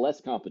have less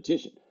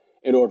competition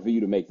in order for you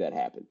to make that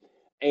happen.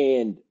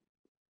 And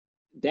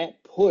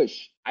that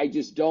push, I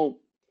just don't,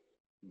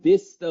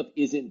 this stuff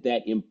isn't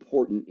that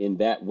important in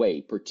that way,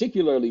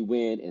 particularly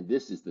when, and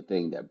this is the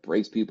thing that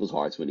breaks people's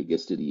hearts when it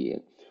gets to the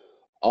end,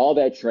 all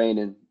that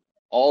training,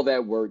 all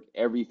that work,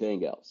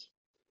 everything else,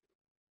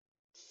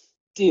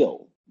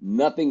 still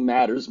nothing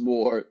matters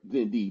more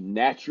than the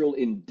natural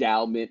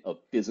endowment of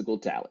physical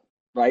talent,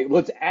 right?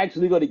 What's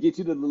actually going to get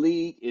you to the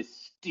league is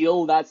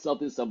still not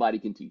something somebody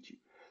can teach you.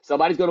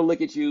 Somebody's going to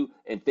look at you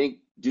and think,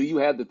 do you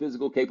have the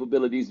physical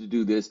capabilities to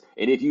do this?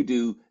 And if you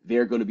do,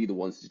 they're going to be the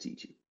ones to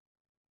teach you.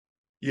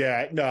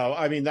 Yeah, no,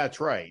 I mean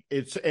that's right.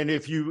 It's and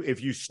if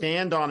you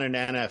stand on an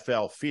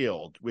NFL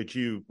field, which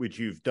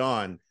you've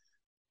done,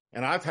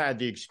 and I've had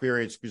the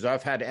experience because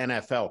I've had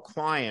NFL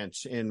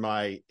clients in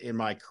my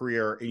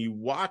career, and you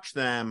watch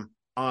them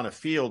on a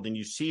field and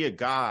you see a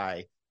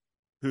guy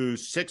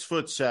who's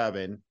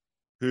 6'7",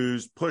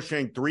 who's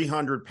pushing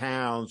 300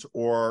 pounds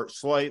or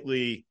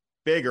slightly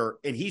bigger,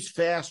 and he's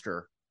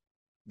faster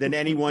than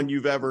anyone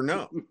you've ever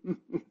known.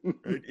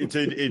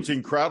 It's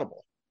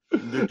incredible.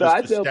 They're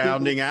I just tell people,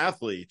 astounding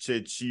athletes.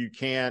 It's you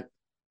can't.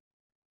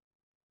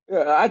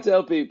 Yeah, I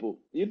tell people,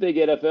 you think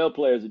NFL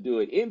players would do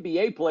it.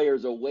 NBA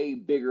players are way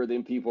bigger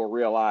than people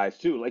realize,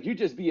 too. Like, you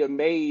just be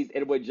amazed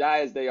at what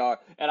giants they are.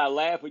 And I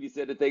laugh when you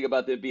said the thing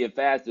about them being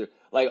faster.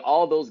 Like,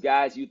 all those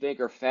guys you think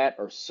are fat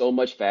are so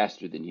much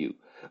faster than you.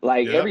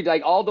 Yep.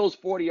 Like all those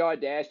 40-yard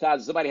dash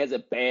times, somebody has a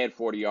bad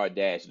 40-yard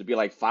dash. It'll be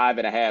like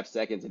 5.5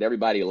 seconds, and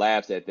everybody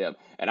laughs at them.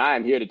 And I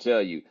am here to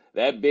tell you,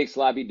 that big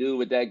sloppy dude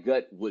with that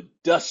gut would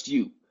dust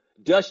you.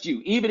 Dust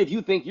you. Even if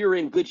you think you're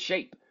in good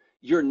shape,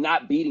 you're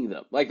not beating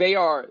them. Like they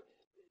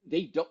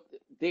don't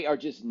they are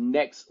just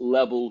next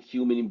level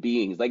human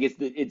beings. Like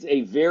it's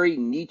a very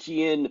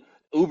Nietzschean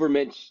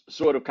Ubermensch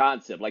sort of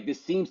concept. Like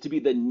this seems to be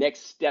the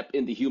next step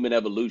in the human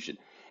evolution.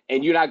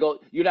 And you're not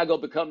gonna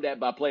become that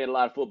by playing a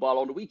lot of football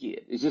on the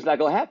weekend. It's just not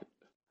gonna happen.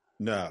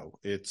 No,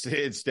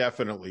 it's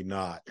definitely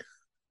not.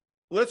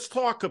 Let's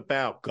talk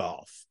about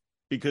golf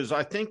because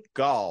I think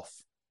golf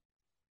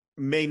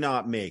may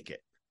not make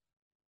it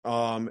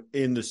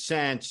in the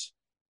sense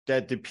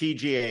that the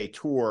PGA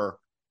Tour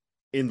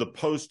in the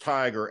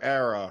post-Tiger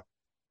era,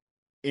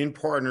 in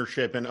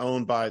partnership and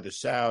owned by the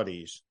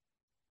Saudis,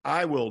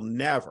 I will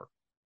never,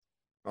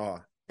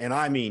 and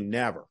I mean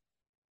never,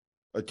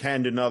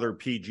 attend another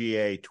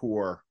PGA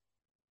Tour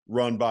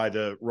run by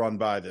the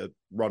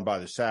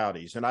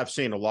Saudis. And I've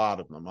seen a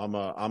lot of them.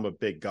 I'm a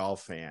big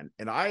golf fan,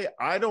 and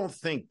I don't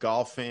think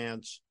golf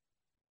fans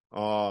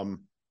are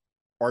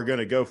going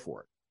to go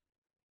for it.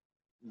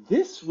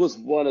 This was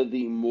one of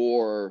the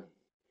more,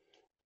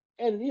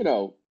 and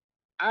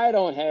I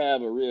don't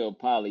have a real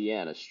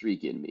Pollyanna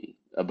streak in me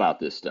about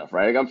this stuff,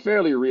 right? Like, I'm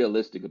fairly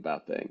realistic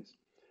about things.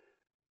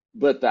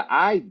 But the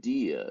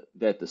idea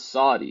that the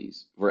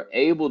Saudis were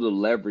able to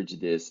leverage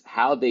this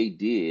how they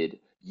did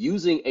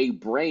using a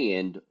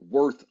brand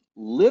worth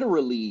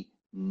literally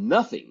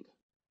nothing,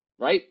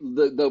 right?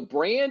 The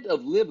brand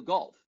of Live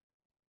Golf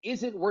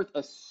isn't worth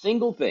a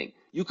single thing.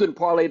 You couldn't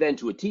parlay that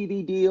into a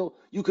TV deal.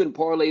 You couldn't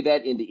parlay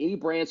that into any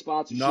brand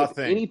sponsorship,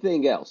 Nothing.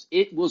 anything else.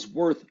 It was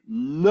worth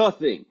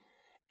nothing.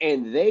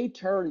 And they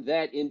turned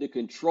that into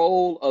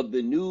control of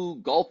the new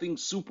golfing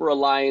super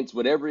alliance,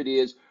 whatever it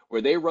is,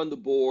 where they run the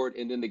board,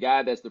 and then the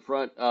guy that's the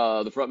front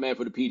man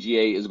for the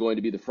PGA is going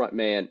to be the front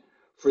man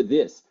for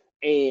this.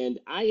 And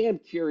I am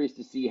curious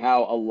to see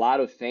how a lot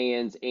of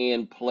fans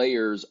and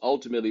players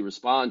ultimately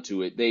respond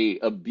to it. They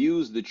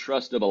abused the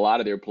trust of a lot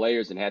of their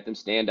players and had them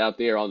stand out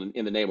there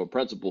in the name of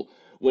principle.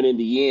 When in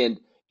the end,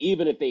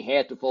 even if they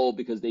had to fold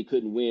because they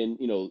couldn't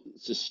win,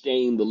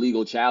 sustain the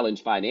legal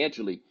challenge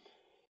financially,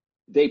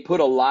 they put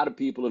a lot of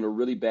people in a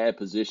really bad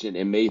position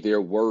and made their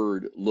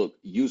word look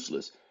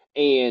useless.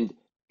 And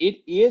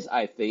it is,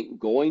 I think,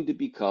 going to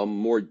become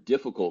more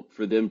difficult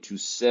for them to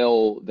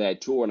sell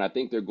that tour. And I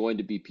think there are going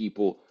to be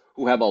people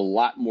who have a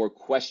lot more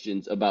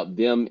questions about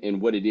them and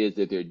what it is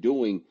that they're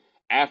doing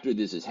after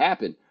this has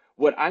happened.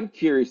 What I'm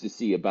curious to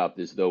see about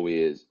this, though,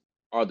 is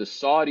are the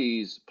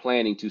Saudis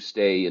planning to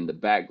stay in the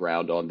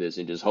background on this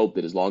and just hope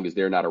that as long as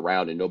they're not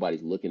around and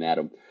nobody's looking at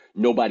them,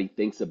 nobody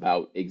thinks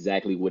about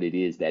exactly what it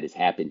is that has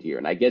happened here.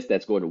 And I guess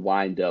that's going to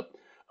wind up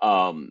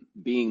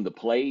being the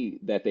play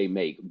that they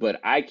make.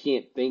 But I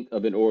can't think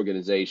of an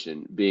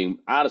organization being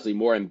honestly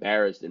more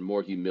embarrassed and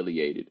more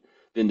humiliated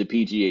than the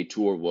PGA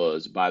Tour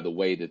was by the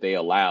way that they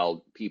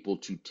allowed people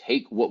to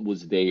take what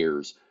was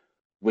theirs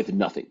with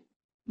nothing.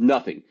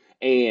 Nothing.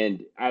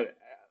 And I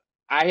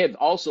have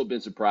also been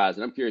surprised,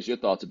 and I'm curious your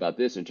thoughts about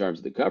this in terms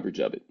of the coverage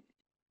of it.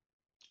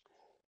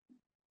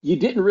 You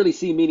didn't really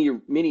see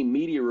many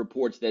media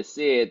reports that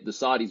said the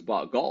Saudis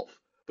bought golf,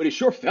 but it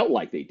sure felt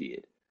like they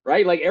did,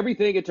 right? Like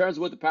everything in terms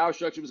of what the power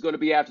structure was going to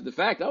be after the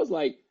fact. I was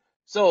like,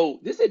 so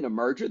this isn't a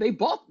merger. They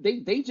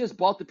just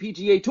bought the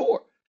PGA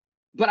Tour.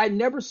 But I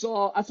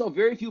saw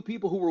very few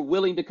people who were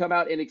willing to come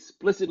out and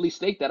explicitly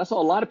state that. I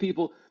saw a lot of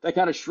people that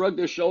kind of shrugged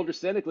their shoulders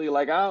cynically,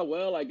 like,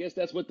 well, I guess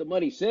that's what the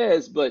money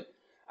says, but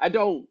I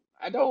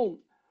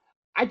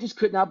just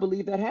could not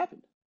believe that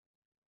happened.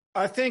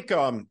 I think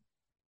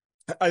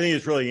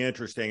it's really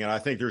interesting, and I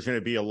think there's going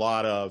to be a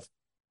lot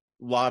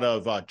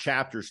of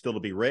chapters still to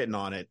be written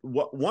on it.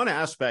 One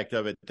aspect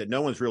of it that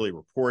no one's really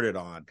reported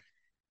on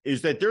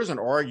is that there's an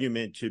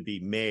argument to be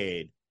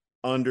made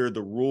under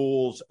the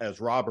rules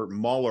as Robert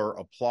Mueller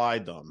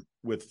applied them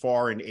with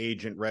foreign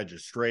agent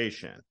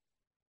registration.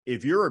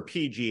 If you're a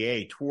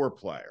PGA Tour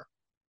player,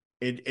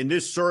 and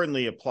this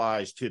certainly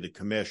applies to the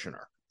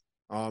commissioner,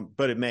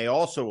 but it may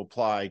also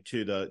apply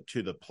to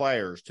the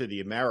players, to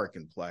the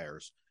American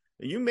players.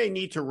 You may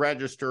need to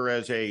register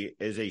as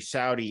a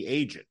Saudi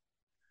agent,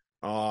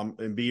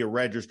 and be a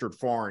registered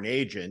foreign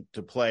agent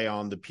to play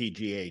on the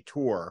PGA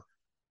Tour,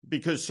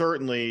 because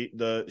certainly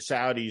the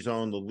Saudis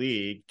own the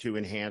league to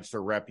enhance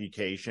their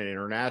reputation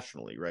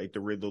internationally, right? The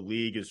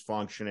league is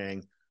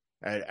functioning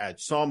at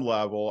some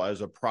level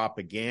as a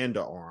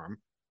propaganda arm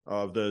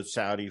of the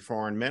Saudi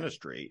foreign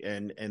ministry.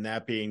 And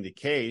that being the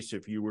case,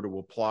 if you were to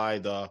apply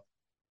the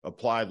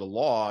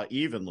law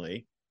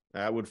evenly,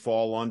 that would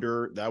fall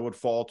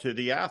to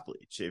the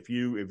athletes. If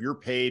you're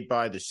paid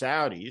by the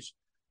Saudis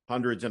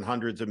hundreds and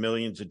hundreds of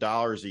millions of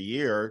dollars a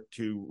year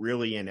to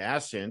really, in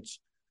essence,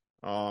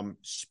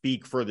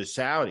 speak for the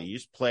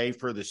Saudis, play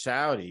for the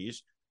Saudis,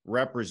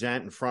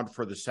 represent and front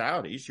for the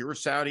Saudis, you're a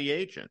Saudi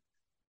agent.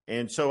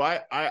 And so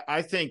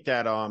I think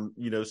that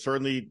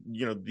certainly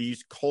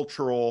these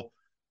cultural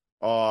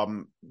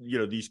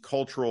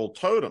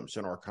totems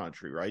in our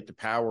country, right? The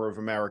power of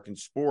American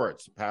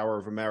sports, the power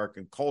of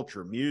American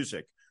culture,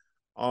 music.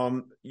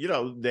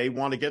 They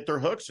want to get their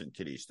hooks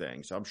into these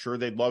things. I'm sure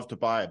they'd love to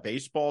buy a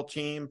baseball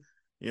team,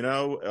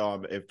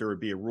 if there would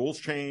be a rules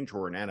change,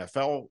 or an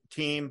NFL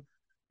team.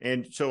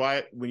 And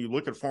so when you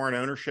look at foreign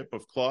ownership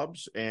of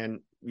clubs, and,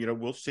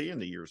 we'll see in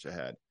the years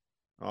ahead.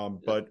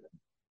 But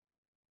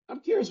I'm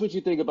curious what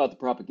you think about the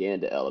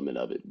propaganda element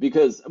of it,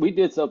 because we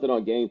did something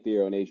on Game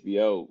Theory on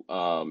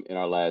HBO in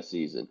our last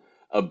season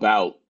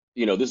about,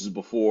 this is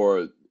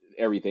before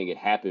everything had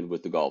happened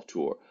with the golf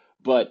tour,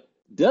 but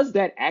does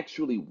that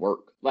actually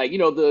work? Like,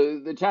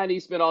 the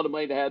Chinese spent all the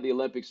money to have the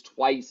Olympics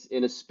twice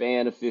in a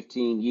span of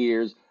 15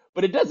 years,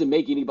 but it doesn't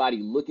make anybody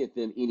look at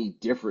them any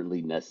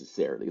differently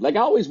necessarily. Like, I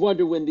always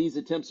wonder when these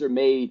attempts are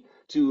made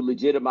to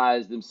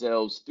legitimize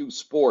themselves through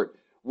sport,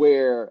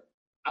 where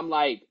I'm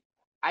like,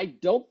 I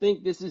don't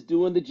think this is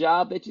doing the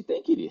job that you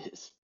think it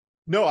is.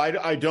 no,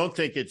 I don't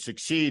think it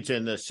succeeds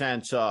in the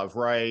sense of,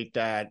 right,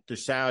 that the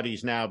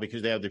Saudis now,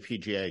 because they have the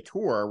PGA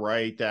Tour,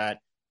 right, that,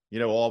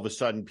 all of a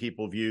sudden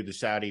people view the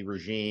Saudi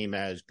regime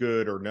as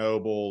good or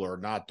noble or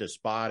not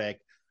despotic.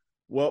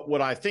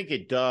 What I think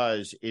it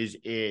does is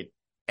it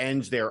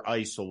ends their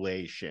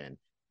isolation.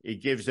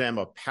 It gives them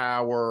a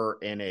power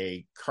and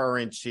a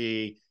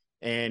currency,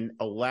 and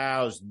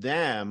allows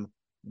them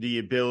the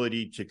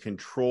ability to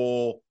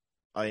control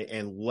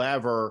and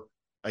lever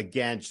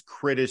against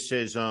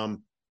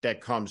criticism that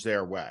comes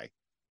their way,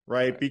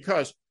 right?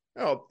 Because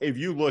if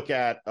you look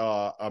at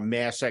a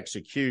mass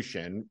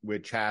execution,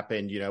 which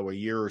happened, a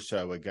year or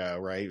so ago,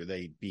 right?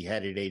 They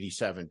beheaded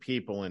 87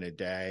 people in a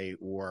day,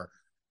 or,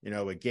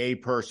 a gay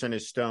person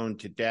is stoned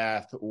to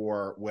death,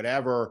 or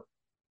whatever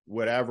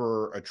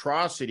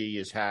atrocity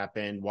has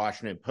happened,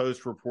 Washington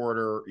Post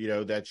reporter,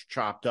 that's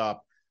chopped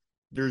up.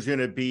 There's going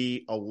to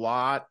be a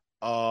lot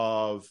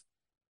of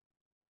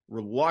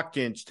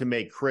reluctance to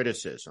make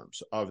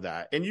criticisms of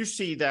that, and you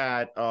see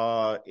that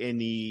in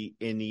the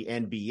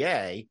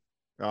NBA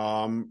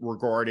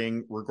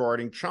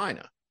regarding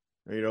China,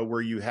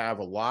 where you have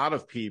a lot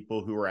of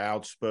people who are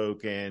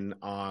outspoken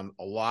on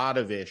a lot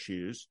of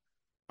issues,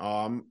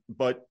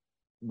 but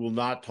will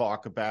not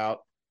talk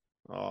about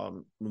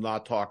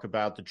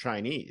the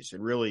Chinese,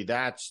 and really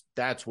that's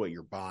what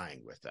you're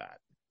buying with that.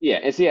 Yeah,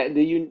 and see,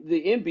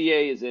 the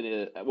NBA is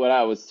in what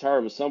I was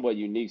term a somewhat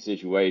unique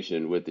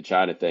situation with the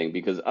China thing,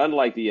 because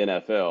unlike the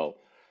NFL,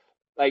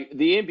 like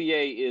the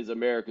NBA is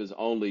America's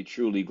only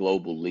truly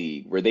global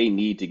league, where they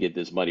need to get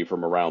this money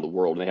from around the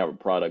world, and they have a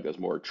product that's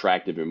more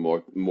attractive in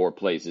more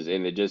places.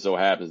 And it just so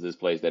happens this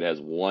place that has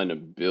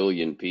 1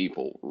 billion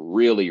people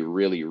really,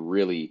 really,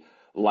 really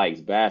likes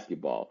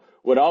basketball.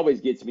 What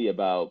always gets me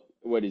about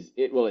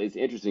it's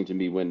interesting to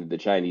me when the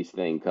Chinese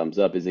thing comes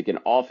up, is it can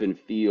often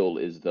feel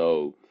as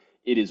though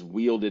it is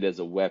wielded as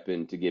a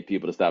weapon to get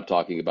people to stop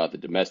talking about the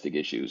domestic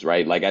issues,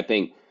 right? Like, I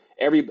think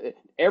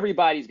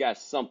everybody's got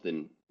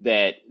something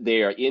that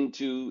they are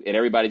into, and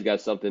everybody's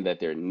got something that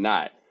they're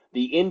not.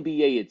 The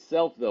NBA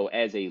itself, though,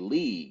 as a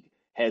league,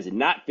 has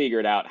not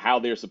figured out how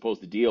they're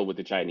supposed to deal with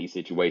the Chinese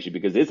situation,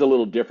 because it's a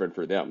little different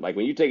for them. Like,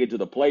 when you take it to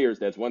the players,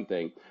 that's one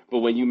thing, but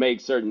when you make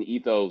certain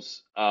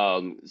ethos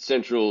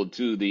central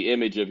to the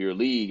image of your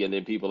league, and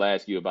then people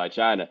ask you about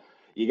China,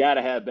 you got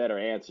to have better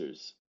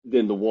answers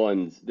than the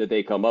ones that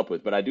they come up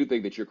with. But I do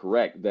think that you're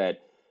correct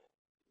that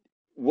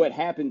what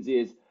happens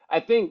is, I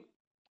think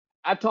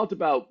I've talked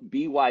about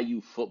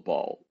BYU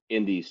football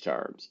in these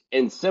terms,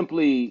 and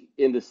simply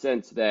in the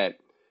sense that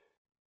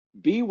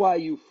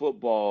BYU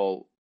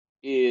football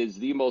is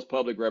the most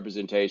public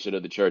representation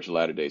of the Church of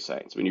Latter-day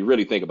Saints, when you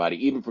really think about it,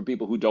 even for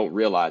people who don't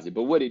realize it.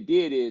 But what it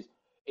did is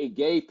it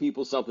gave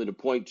people something to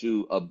point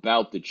to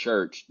about the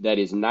church that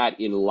is not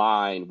in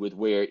line with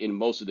where in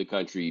most of the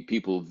country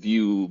people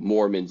view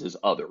Mormons as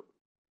other,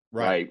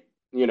 Right.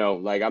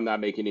 right? Like, I'm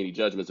not making any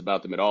judgments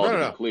about them at all, No, to no,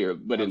 be no. clear,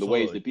 but in the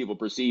ways Absolutely. that people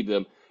perceive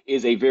them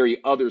is a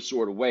very other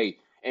sort of way.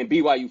 And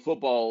BYU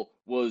football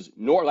was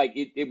nor like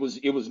it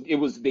was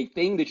the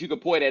thing that you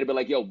could point at and be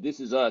like, yo, this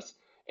is us,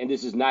 and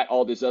this is not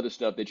all this other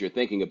stuff that you're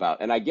thinking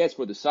about. And I guess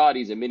for the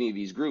Saudis and many of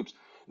these groups,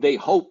 they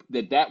hope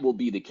that that will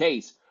be the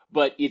case.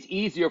 But it's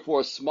easier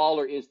for a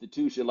smaller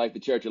institution like the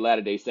Church of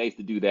Latter-day Saints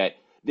to do that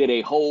than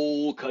a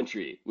whole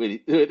country with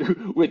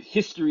with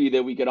history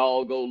that we can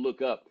all go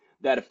look up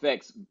that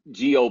affects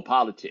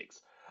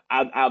geopolitics.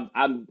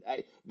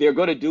 They're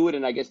going to do it,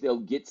 and I guess they'll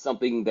get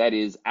something that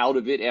is out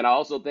of it. And I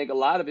also think a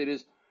lot of it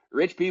is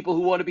rich people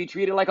who want to be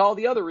treated like all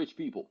the other rich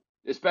people,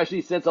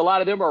 especially since a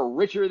lot of them are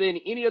richer than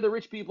any of the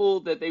rich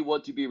people that they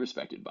want to be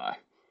respected by.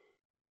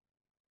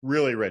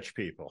 Really rich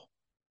people.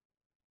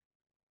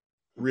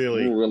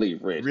 Really, Really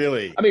rich.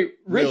 really, I mean,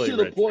 really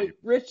rich people.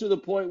 rich to the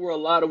point where a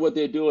lot of what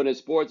they're doing in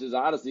sports is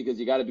honestly because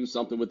you got to do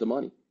something with the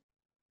money.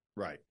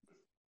 Right.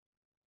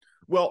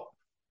 Well,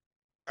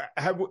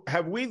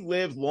 have we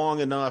lived long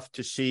enough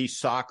to see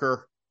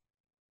soccer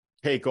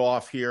take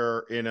off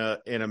here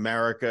in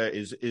America.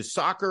 Is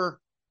soccer,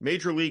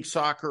 Major League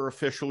Soccer,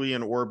 officially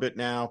in orbit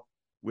now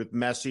with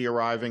Messi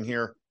arriving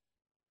here?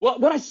 Well,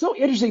 what is so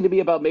interesting to me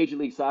about Major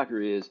League Soccer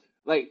is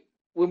like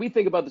when we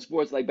think about the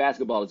sports, like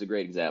basketball is a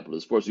great example,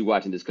 the sports we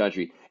watch in this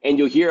country, and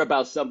you'll hear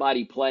about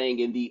somebody playing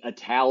in the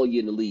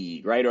Italian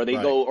league, right?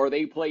 Right, Or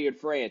they play in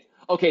France.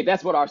 Okay,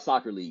 that's what our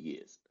soccer league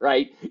is,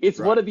 right? It's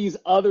one right. of these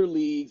other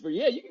leagues where,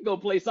 yeah, you can go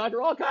play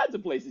soccer all kinds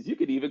of places. You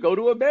could even go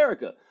to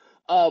America.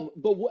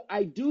 But what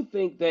I do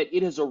think that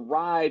it has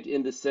arrived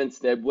in the sense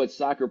that what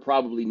soccer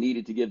probably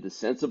needed to give the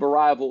sense of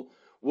arrival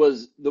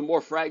was the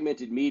more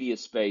fragmented media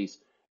space,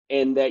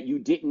 and that you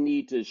didn't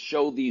need to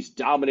show these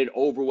dominant,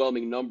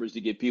 overwhelming numbers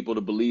to get people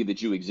to believe that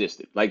you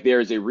existed. Like there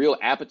is a real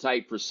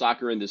appetite for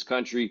soccer in this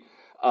country.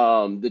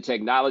 The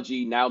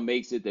technology now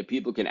makes it that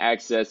people can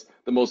access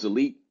the most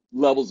elite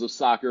levels of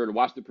soccer and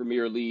watch the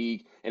Premier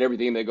League and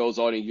everything that goes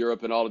on in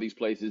Europe and all of these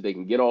places. They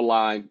can get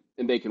online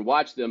and they can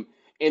watch them.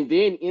 And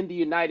then in the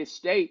United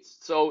States,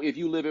 so if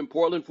you live in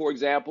Portland, for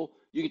example,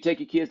 you can take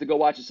your kids to go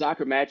watch a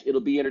soccer match.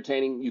 It'll be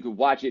entertaining. You can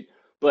watch it.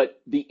 But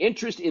the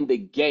interest in the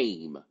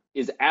game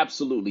is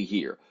absolutely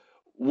here.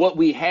 What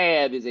we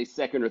have is a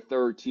second or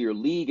third tier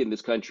league in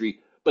this country,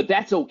 but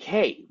that's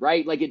okay,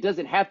 right? Like it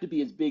doesn't have to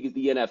be as big as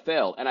the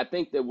NFL. And I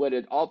think that what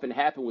had often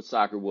happened with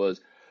soccer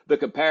was the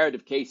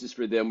comparative cases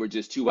for them were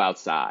just too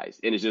outsized.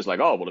 And it's just like,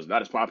 oh, well, it's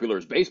not as popular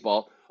as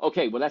baseball.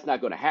 Okay, well, that's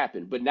not going to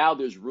happen. But now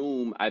there's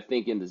room, I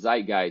think, in the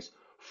zeitgeist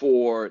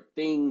for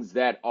things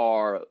that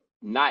are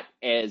not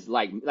as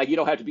like you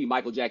don't have to be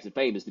Michael Jackson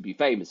famous to be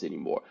famous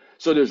anymore.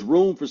 So there's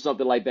room for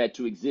something like that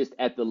to exist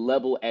at the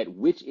level at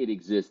which it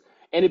exists,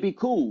 and it'd be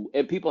cool,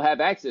 and people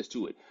have access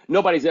to it.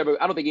 Nobody's ever,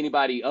 I don't think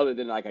anybody other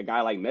than like a guy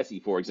like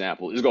Messi, for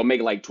example, is going to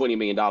make like $20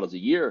 million a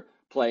year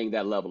playing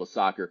that level of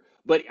soccer.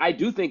 But I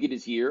do think it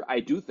is here. I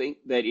do think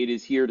that it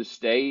is here to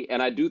stay,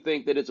 and I do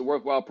think that it's a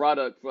worthwhile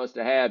product for us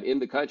to have in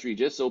the country,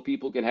 just so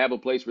people can have a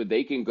place where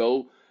they can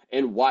go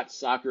and watch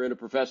soccer in a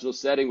professional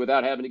setting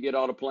without having to get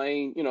on a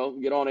plane,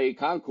 get on a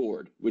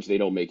Concorde, which they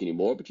don't make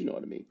anymore, but you know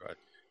what I mean. Right.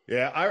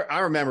 Yeah, I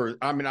remember.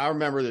 I mean, I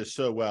remember this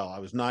so well. I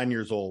was 9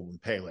 years old when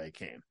Pele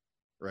came,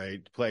 right,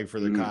 playing for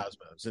the Mm-hmm.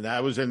 Cosmos, and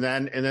that was, and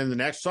then the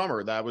next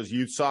summer that was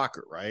youth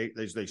soccer, right?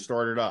 They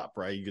started up,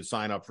 right? You could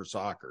sign up for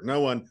soccer.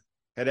 No one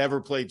had ever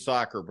played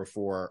soccer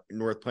before in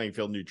North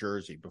Plainfield, New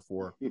Jersey,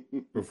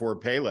 before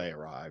Pele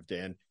arrived,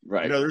 and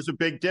Right. there's a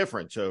big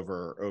difference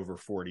over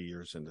 40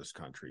 years in this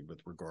country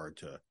with regard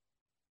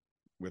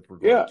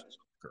Yeah. to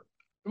soccer,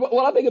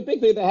 Well, I think a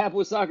big thing that happened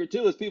with soccer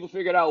too is people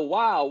figured out,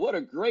 wow, what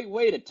a great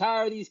way to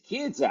tire these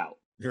kids out,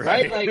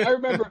 right? right? Like I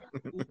remember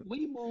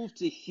we moved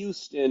to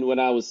Houston when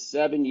I was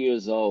 7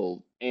 years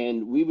old,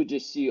 and we would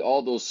just see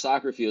all those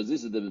soccer fields.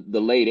 This is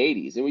the late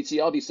 '80s, and we'd see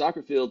all these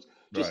soccer fields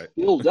just Right.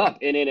 filled up.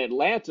 And in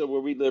Atlanta,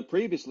 where we lived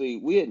previously,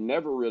 we had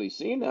never really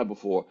seen that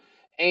before.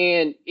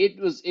 And it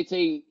was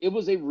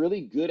a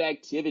really good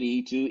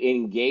activity to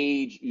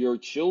engage your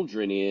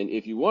children in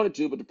if you wanted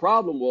to. But the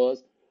problem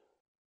was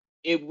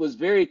it was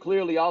very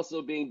clearly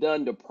also being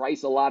done to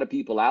price a lot of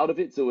people out of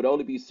it. So it would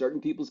only be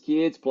certain people's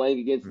kids playing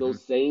against Mm-hmm.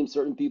 those same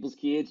certain people's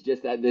kids,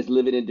 just that that's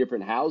living in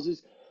different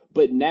houses.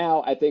 But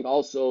now I think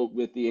also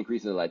with the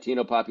increase in the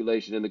Latino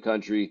population in the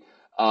country,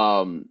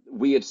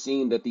 we have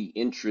seen that the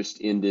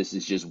interest in this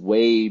is just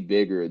way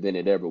bigger than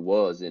it ever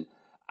was. And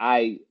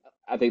I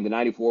I think the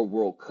 '94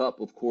 World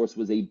Cup, of course,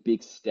 was a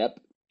big step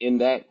in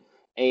that.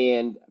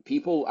 And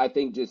people, I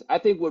think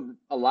what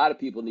a lot of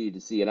people needed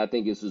to see, and I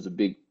think this was a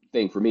big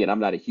thing for me, and I'm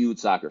not a huge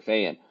soccer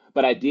fan,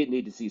 but I did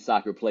need to see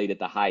soccer played at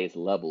the highest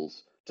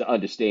levels to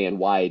understand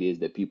why it is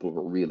that people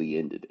were really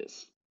into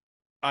this.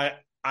 I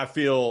I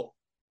feel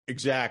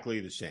exactly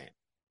the same.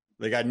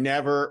 Like I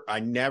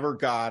never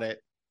got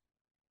it,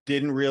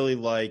 didn't really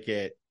like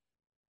it,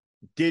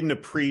 didn't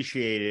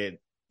appreciate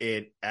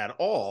it at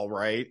all,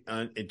 right?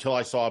 Until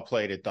I saw it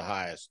played at the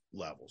highest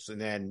levels. And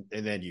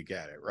then you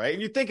get it, right?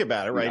 And you think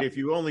about it, right? Yeah.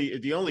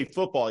 If the only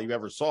football you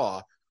ever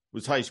saw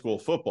was high school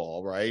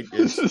football, right?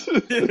 It's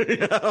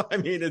I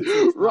mean it's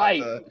not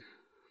Right. the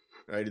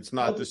right, it's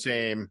not the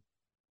same.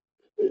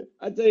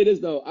 I tell you this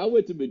though, I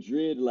went to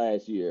Madrid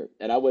last year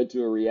and I went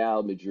to a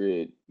Real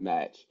Madrid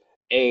match,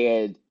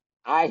 and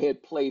I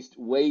had placed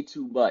way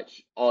too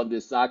much on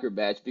this soccer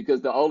match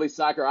because the only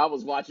soccer I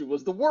was watching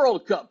was the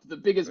World Cup, the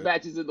biggest Right?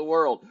 matches in the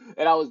world.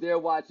 And I was there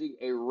watching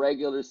a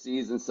regular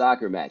season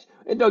soccer match.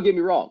 And don't get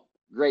me wrong,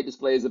 great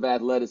displays of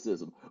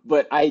athleticism,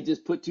 but I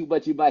just put too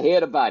much in my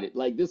head about it.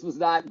 Like this was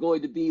not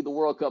going to be the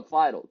World Cup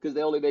final because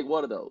they only make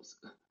one of those.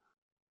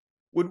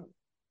 When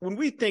when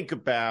we think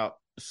about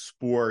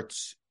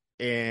sports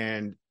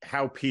and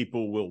how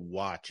people will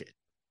watch it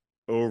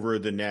over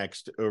the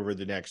next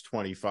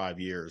 25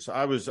 years.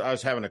 I was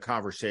having a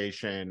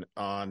conversation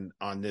on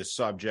this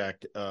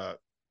subject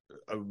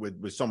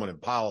with someone in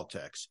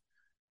politics.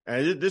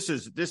 And this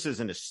is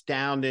an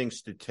astounding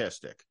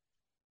statistic.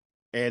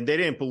 And they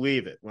didn't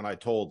believe it when I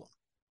told them.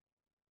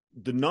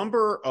 The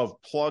number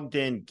of plugged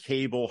in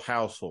cable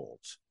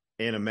households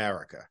in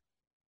America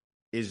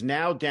is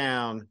now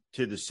down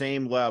to the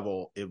same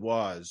level it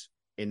was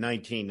in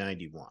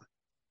 1991.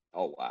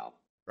 Oh, wow.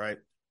 right?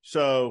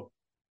 So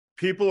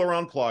people are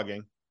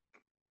unplugging.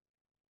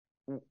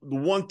 The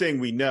one thing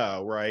we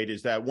know, right,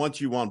 is that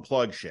once you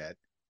unplug shit,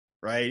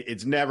 right,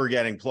 it's never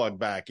getting plugged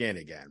back in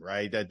again,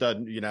 right? That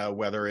doesn't,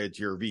 whether it's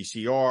your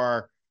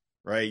VCR,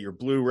 right, your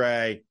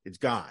Blu-ray, it's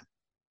gone,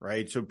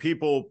 right? So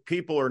people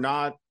are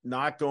not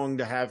going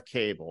to have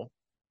cable.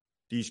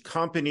 These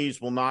companies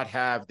will not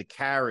have the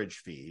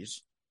carriage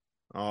fees.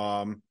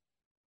 Um,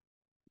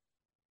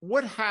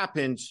 what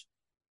happens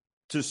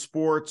to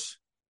sports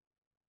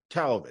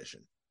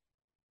television?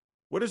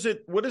 What does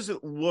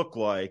it look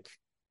like?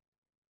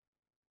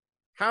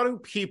 How do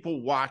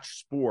people watch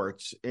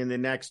sports in the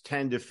next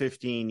 10 to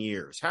 15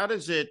 years?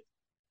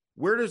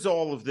 Where does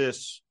all of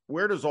this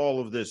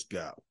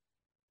go?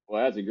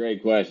 Well, that's a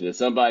great question. As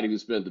somebody who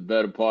spent the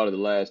better part of the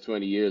last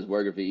 20 years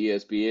working for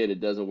ESPN, it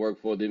doesn't work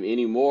for them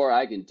anymore.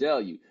 I can tell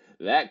you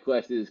that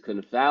question is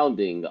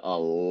confounding a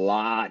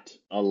lot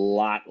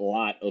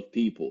of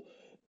people.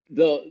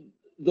 The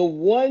the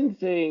one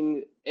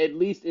thing, at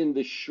least in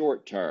the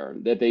short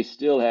term, that they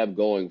still have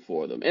going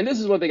for them, and this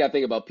is one thing I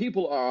think about,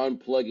 people are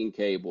unplugging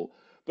cable,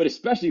 but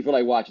especially for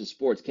like watching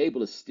sports,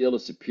 cable is still a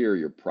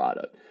superior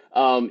product.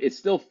 It's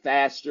still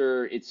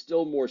faster, it's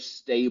still more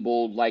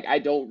stable. Like I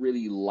don't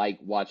really like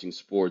watching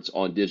sports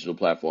on digital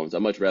platforms. I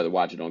much rather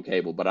watch it on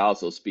cable, but I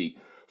also speak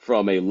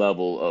from a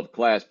level of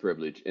class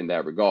privilege in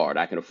that regard.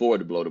 I can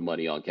afford to blow the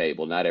money on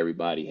cable. Not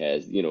everybody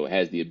has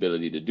the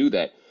ability to do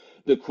that.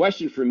 The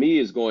question for me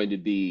is going to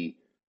be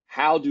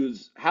how do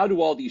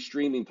all these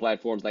streaming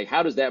platforms, like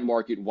how does that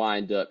market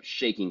wind up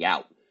shaking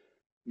out?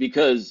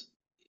 Because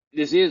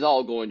this is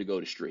all going to go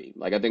to stream.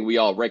 Like I think we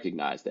all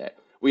recognize that.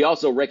 We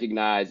also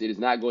recognize it is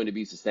not going to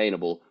be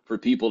sustainable for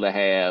people to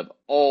have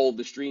all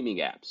the streaming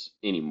apps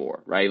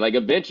anymore, right? Like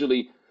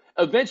eventually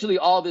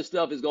all this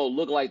stuff is going to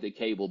look like the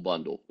cable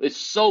bundle. It's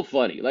so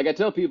funny. Like I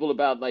tell people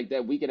about like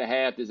that week and a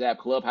half this app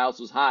Clubhouse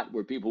was hot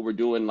where people were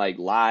doing like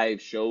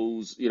live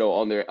shows,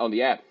 on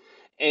the app.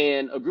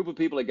 And a group of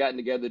people had gotten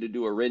together to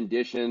do a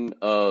rendition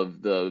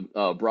of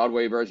the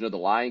Broadway version of The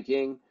Lion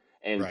King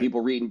and Right.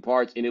 people reading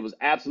parts, and it was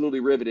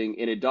absolutely riveting.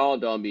 And it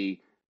dawned on me,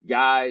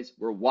 guys,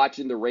 we're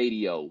watching the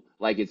radio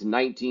like it's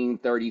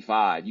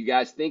 1935. You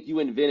guys think you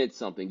invented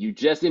something. You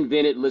just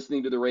invented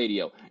listening to the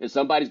radio. And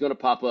somebody's going to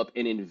pop up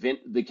and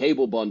invent the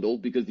cable bundle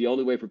because the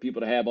only way for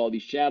people to have all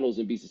these channels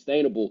and be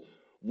sustainable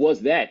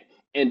was that.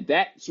 And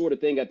that sort of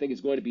thing, I think, is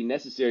going to be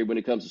necessary when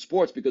it comes to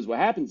sports because what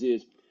happens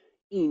is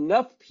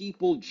enough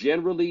people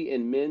generally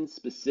and men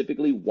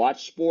specifically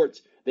watch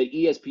sports that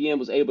ESPN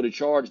was able to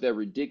charge that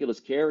ridiculous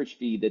carriage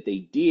fee that they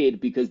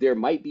did because there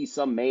might be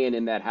some man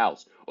in that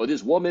house or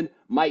this woman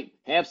might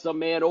have some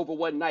man over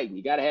one night and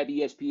you got to have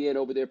ESPN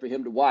over there for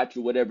him to watch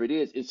or whatever it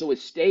is. And so it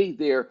stayed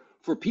there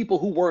for people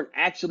who weren't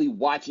actually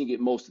watching it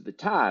most of the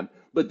time.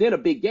 But then a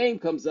big game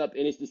comes up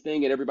and it's this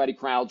thing and everybody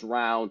crowds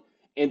around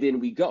and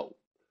then we go.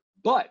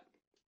 But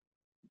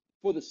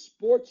for the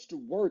sports to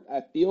work,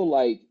 I feel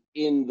like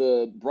in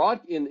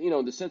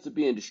the sense of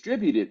being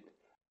distributed,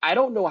 I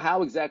don't know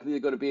how exactly they're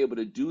going to be able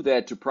to do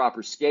that to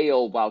proper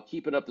scale while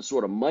keeping up the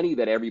sort of money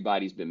that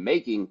everybody's been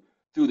making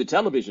through the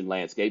television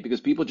landscape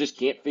because people just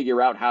can't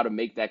figure out how to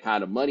make that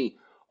kind of money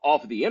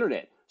off of the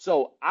internet.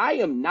 So I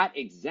am not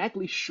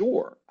exactly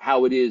sure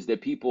how it is that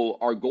people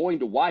are going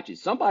to watch it.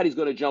 Somebody's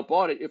going to jump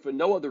on it if for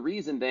no other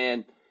reason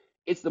than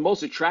it's the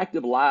most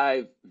attractive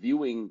live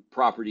viewing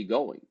property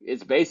going.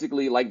 It's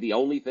basically like the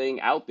only thing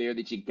out there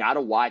that you got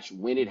to watch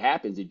when it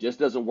happens. It just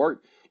doesn't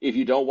work if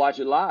you don't watch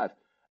it live.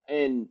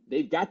 And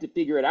they've got to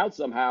figure it out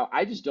somehow.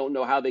 I just don't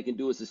know how they can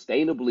do it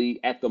sustainably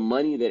at the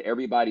money that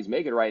everybody's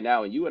making right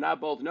now. And you and I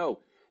both know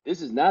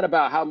this is not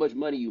about how much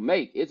money you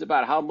make, it's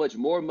about how much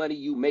more money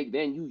you make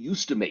than you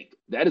used to make.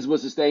 That is what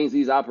sustains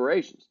these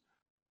operations.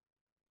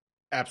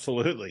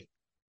 Absolutely.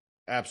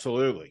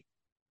 Absolutely.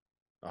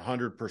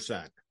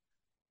 100%.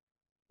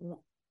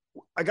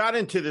 I got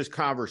into this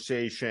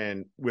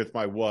conversation with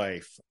my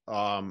wife,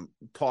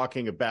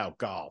 talking about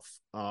golf,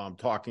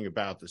 talking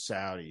about the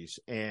Saudis,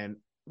 and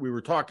we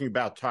were talking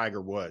about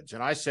Tiger Woods.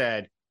 And I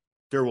said,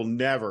 there will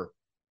never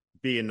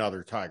be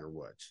another Tiger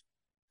Woods.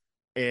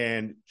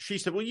 And she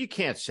said, well, you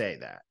can't say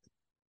that.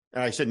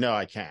 And I said, no,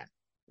 I can.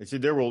 I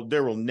said, there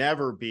will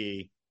never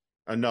be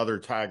another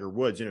Tiger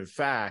Woods. And in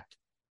fact,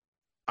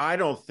 I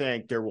don't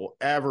think there will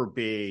ever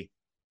be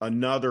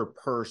another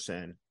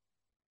person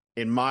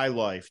in my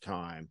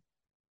lifetime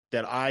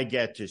that I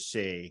get to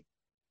see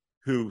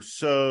who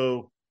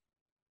so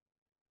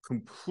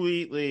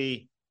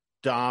completely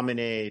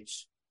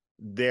dominates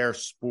their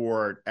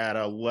sport at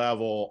a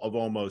level of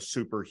almost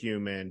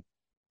superhuman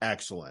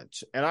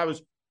excellence. And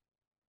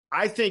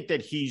I think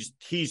that he's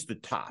the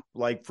top.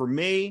 Like for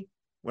me,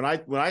 when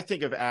I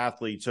think of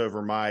athletes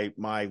over my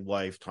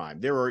lifetime,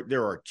 there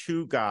are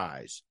two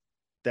guys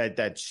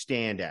that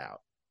stand out.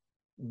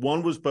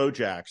 One was Bo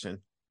Jackson,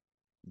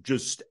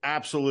 just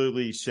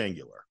absolutely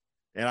singular.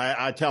 And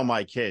I tell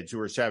my kids who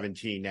are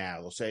 17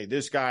 now, they'll say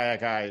this guy, that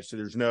guy. So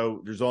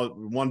there's only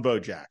one Bo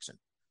Jackson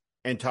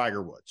and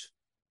Tiger Woods.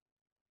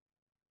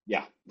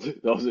 Yeah,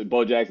 those are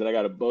Bo Jackson. I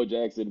got a Bo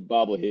Jackson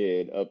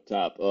bobblehead up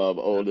top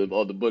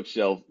on the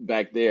bookshelf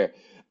back there.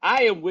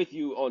 I am with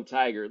you on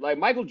Tiger. Like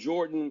Michael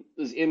Jordan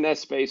is in that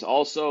space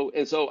also,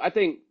 and so I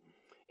think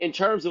in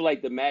terms of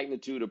like the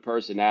magnitude of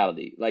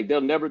personality, like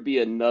there'll never be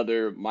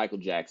another Michael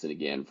Jackson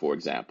again, for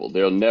example.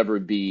 There'll never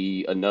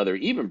be another,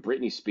 even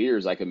Britney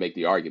Spears, I can make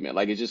the argument.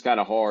 Like it's just kind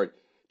of hard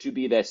to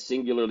be that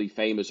singularly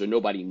famous or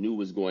nobody knew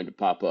was going to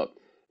pop up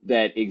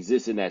that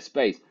exists in that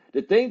space.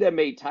 The thing that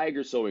made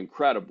Tiger so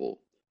incredible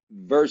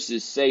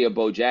versus say a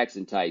Bo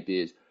Jackson type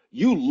is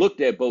you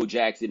looked at Bo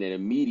Jackson and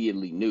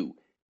immediately knew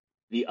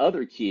the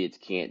other kids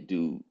can't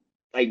do,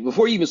 like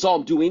before you even saw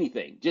him do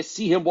anything, just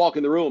see him walk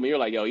in the room and you're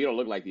like, yo, you don't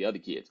look like the other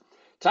kids.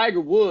 Tiger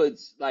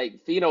Woods,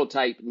 like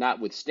phenotype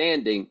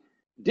notwithstanding,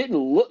 didn't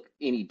look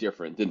any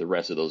different than the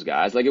rest of those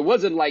guys. Like it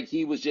wasn't like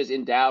he was just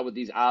endowed with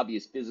these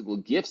obvious physical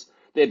gifts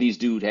that these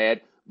dudes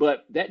had,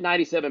 but that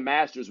 97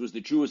 Masters was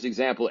the truest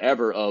example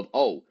ever of,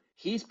 oh,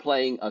 he's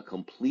playing a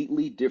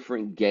completely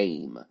different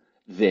game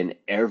than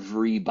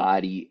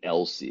everybody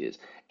else is,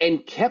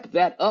 and kept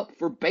that up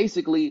for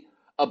basically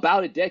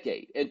about a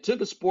decade and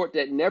took a sport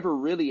that never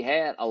really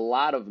had a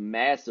lot of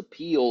mass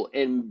appeal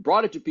and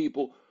brought it to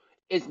people.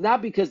 It's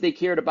not because they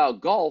cared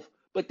about golf,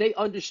 but they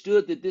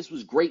understood that this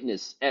was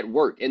greatness at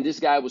work and this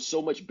guy was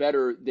so much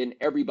better than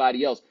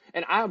everybody else.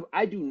 And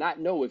I do not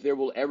know if there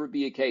will ever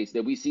be a case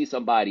that we see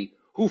somebody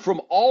who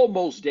from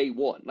almost day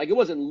one, like it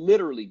wasn't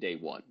literally day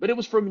one, but it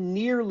was from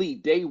nearly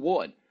day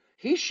one,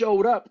 he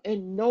showed up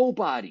and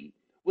nobody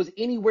was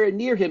anywhere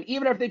near him,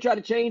 even after they tried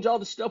to change all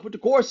the stuff with the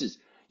courses.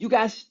 You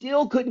guys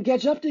still couldn't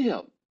catch up to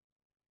him.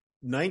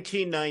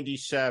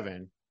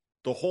 1997,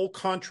 the whole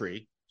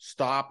country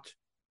stopped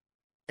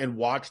and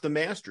watched the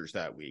Masters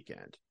that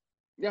weekend.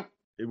 Yeah.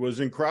 It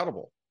was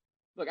incredible.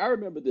 Look, I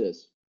remember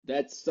this.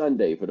 That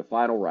Sunday for the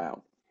final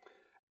round.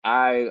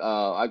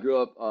 I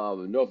grew up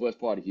northwest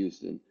part of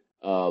Houston,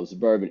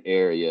 suburban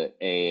area,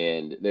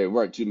 and there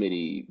weren't too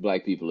many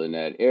black people in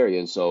that area,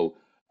 and so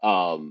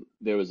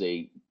there was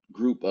a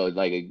group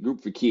like a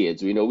group for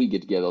kids. You know, we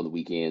get together on the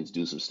weekends,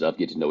 do some stuff,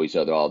 get to know each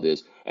other, all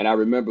this. And I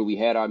remember we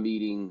had our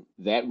meeting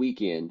that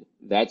weekend,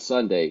 that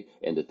Sunday,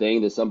 and the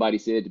thing that somebody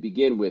said to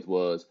begin with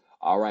was,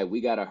 "All right,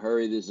 we got to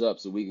hurry this up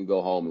so we can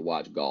go home and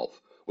watch golf."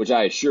 Which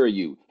I assure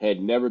you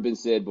had never been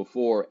said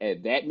before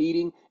at that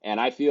meeting. And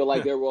I feel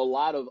like there were a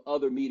lot of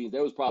other meetings.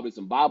 There was probably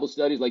some Bible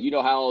studies, like you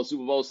know how on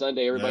Super Bowl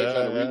Sunday everybody's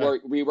trying to Yeah.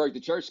 rework the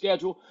church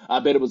schedule.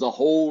 I bet it was a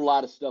whole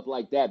lot of stuff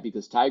like that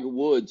because Tiger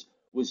Woods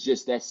was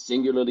just that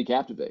singularly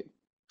captivating.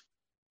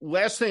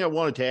 Last thing I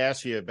wanted to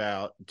ask you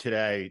about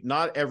today,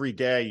 not every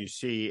day you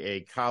see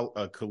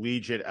a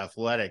collegiate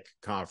athletic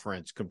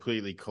conference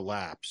completely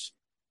collapse.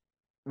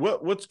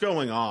 What's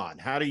going on?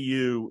 How do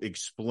you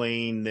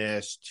explain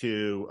this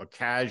to a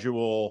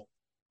casual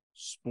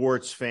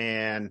sports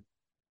fan,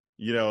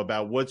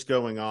 about what's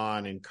going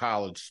on in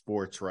college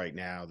sports right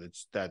now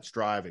that's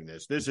driving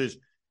this? This is,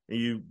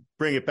 you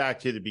bring it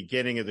back to the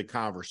beginning of the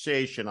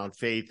conversation on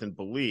faith and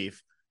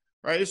belief,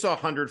 right? It's a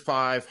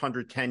 105,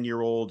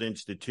 110-year-old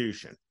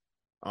institution.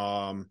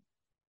 Gone.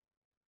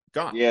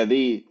 Yeah,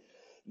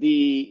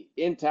 the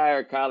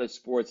entire college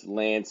sports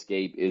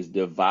landscape is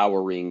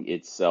devouring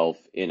itself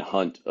in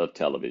hunt of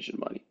television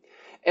money.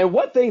 And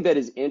one thing that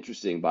is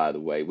interesting, by the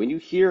way, when you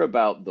hear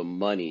about the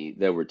money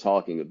that we're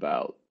talking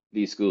about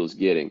these schools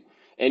getting,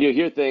 and you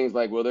hear things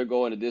like, well, they're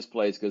going to this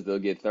place because they'll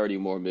get $30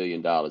 more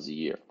million a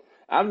year.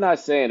 I'm not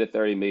saying that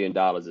 $30 million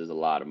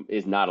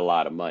is not a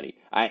lot of money.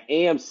 I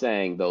am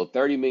saying though,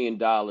 $30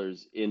 million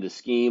in the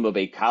scheme of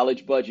a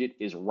college budget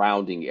is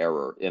rounding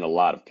error in a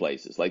lot of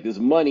places. Like this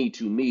money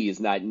to me is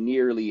not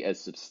nearly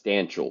as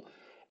substantial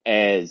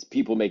as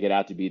people make it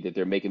out to be that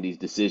they're making these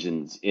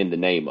decisions in the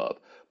name of.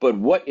 But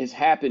what has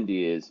happened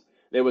is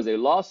there was a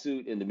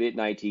lawsuit in the mid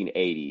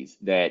 1980s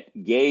that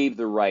gave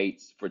the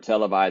rights for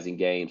televising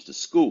games to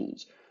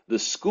schools. The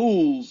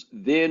schools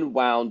then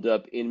wound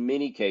up in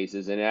many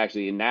cases, and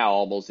actually now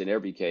almost in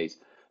every case,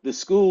 the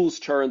schools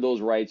turn those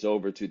rights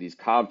over to these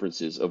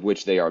conferences of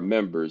which they are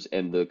members,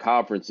 and the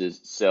conferences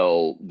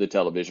sell the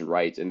television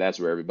rights, and that's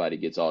where everybody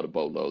gets all the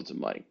boatloads of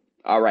money.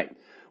 All right.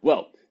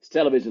 Well, this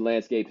television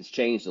landscape has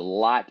changed a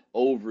lot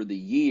over the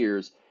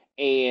years,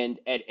 and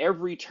at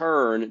every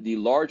turn, the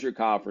larger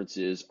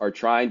conferences are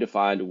trying to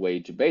find a way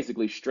to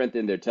basically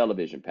strengthen their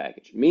television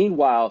package.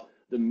 Meanwhile,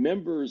 the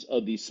members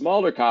of the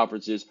smaller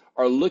conferences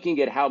are looking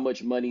at how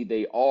much money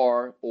they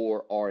are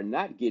or are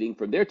not getting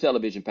from their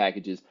television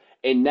packages,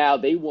 and now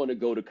they want to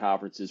go to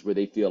conferences where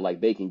they feel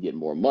like they can get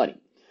more money.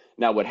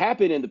 Now, what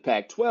happened in the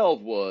Pac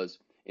 12 was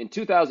in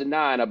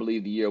 2009, I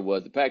believe the year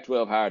was, the Pac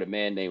 12 hired a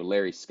man named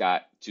Larry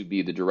Scott to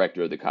be the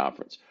director of the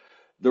conference.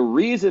 The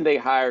reason they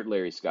hired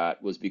Larry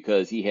Scott was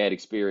because he had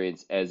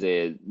experience as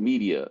a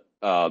media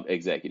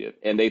executive,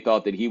 and they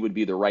thought that he would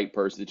be the right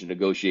person to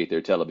negotiate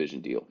their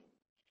television deal.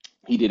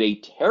 He did a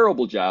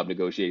terrible job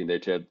negotiating their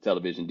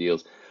television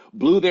deals,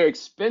 blew their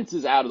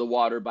expenses out of the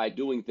water by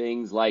doing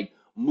things like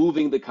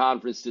moving the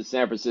conference to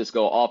San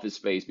Francisco office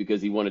space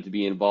because he wanted to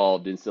be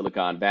involved in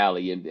Silicon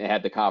Valley and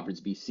have the conference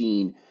be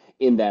seen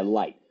in that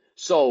light.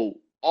 So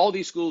all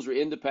these schools were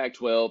in the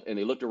Pac-12 and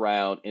they looked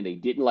around and they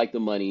didn't like the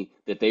money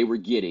that they were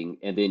getting.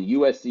 And then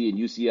USC and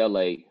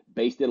UCLA,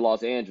 based in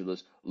Los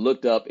Angeles,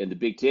 looked up and the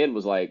Big Ten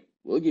was like,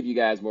 we'll give you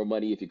guys more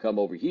money if you come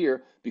over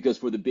here because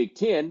for the Big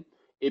Ten,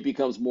 it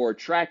becomes more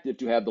attractive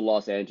to have the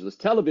Los Angeles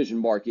television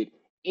market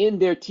in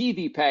their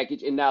TV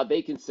package and now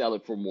they can sell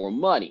it for more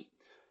money.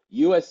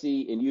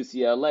 USC and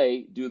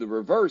UCLA do the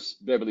reverse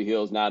Beverly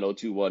Hills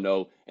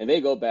 90210 and they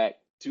go back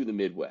to the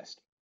Midwest.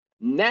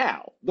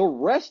 Now, the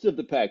rest of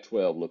the Pac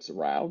 12 looks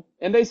around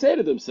and they say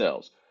to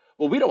themselves,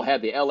 well, we don't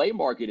have the LA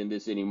market in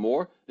this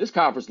anymore. This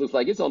conference looks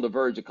like it's on the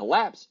verge of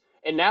collapse.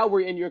 And now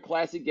we're in your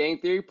classic game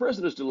theory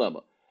prisoner's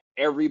dilemma.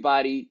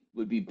 Everybody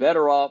would be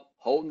better off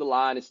holding the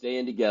line and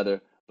staying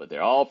together, but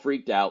they're all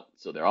freaked out,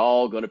 so they're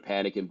all going to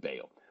panic and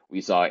bail.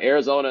 We saw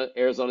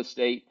Arizona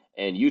State,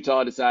 and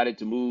Utah decided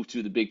to move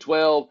to the Big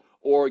 12.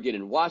 Oregon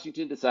and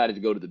Washington decided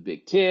to go to the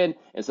Big 10.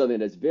 And something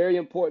that's very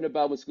important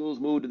about when schools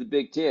move to the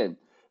Big 10,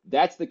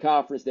 that's the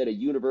conference that a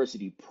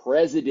university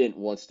president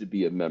wants to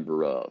be a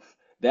member of.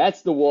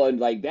 That's the one,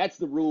 like, that's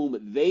the room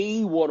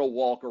they want to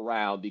walk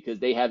around because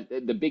they have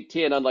the Big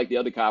Ten, unlike the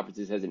other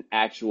conferences, has an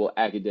actual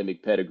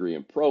academic pedigree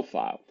and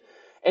profile.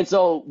 And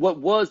so, what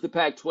was the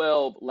Pac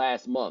 12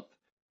 last month?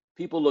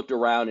 People looked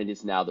around and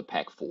it's now the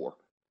Pac 4.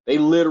 They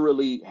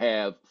literally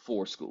have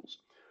four schools.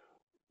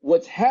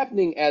 What's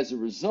happening as a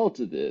result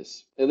of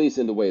this, at least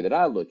in the way that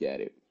I look at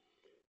it,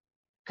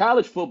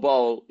 college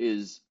football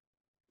is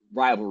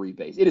rivalry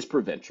based. It is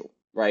provincial,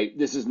 right?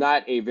 This is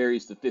not a very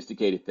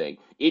sophisticated thing.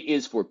 It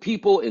is for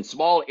people in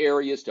small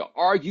areas to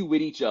argue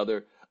with each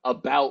other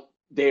about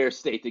their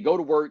state. They go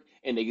to work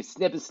and they get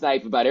snip and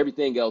snipe about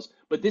everything else,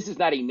 but this is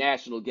not a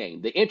national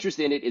game. The interest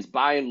in it is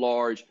by and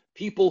large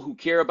people who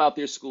care about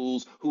their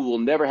schools, who will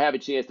never have a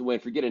chance to win,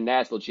 forget a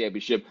national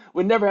championship,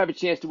 will never have a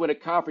chance to win a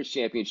conference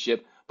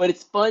championship, but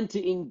it's fun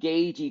to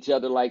engage each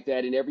other like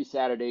that and every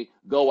Saturday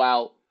go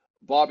out,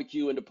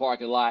 barbecue in the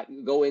parking lot,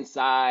 go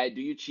inside,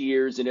 do your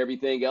cheers and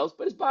everything else,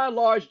 but it's by and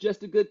large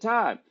just a good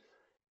time.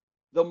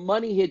 The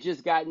money had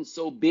just gotten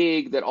so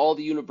big that all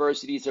the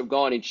universities have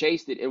gone and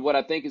chased it. And what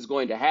I think is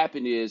going to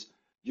happen is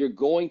you're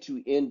going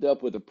to end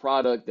up with a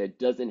product that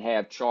doesn't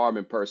have charm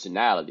and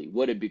personality.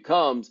 What it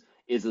becomes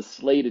is a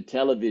slate of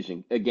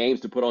television,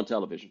 games to put on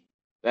television.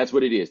 That's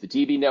what it is. The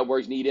TV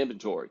networks need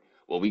inventory.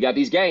 Well, we got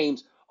these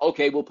games.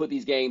 Okay, we'll put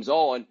these games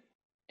on,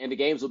 and the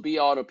games will be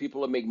on, or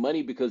people will make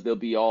money because they'll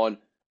be on.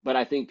 But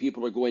I think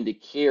people are going to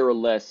care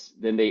less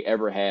than they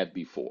ever have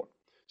before.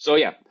 So,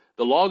 yeah,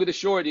 the long and the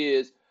short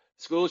is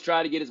schools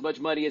try to get as much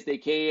money as they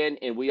can,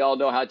 and we all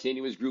know how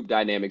tenuous group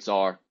dynamics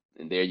are.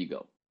 And there you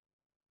go.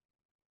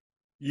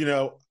 You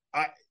know,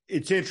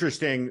 it's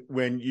interesting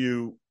when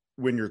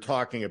you're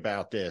talking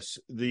about this,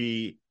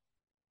 the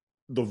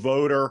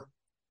voter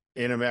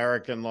in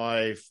American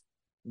life,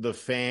 the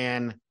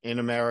fan in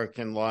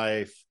American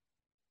life,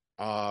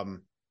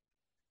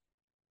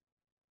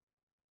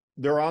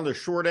 they're on the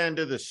short end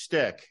of the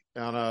stick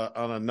on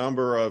a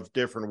number of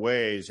different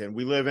ways. And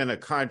we live in a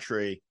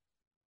country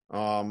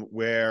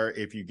where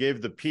if you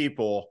give the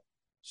people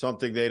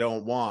something they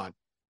don't want,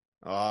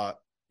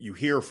 you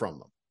hear from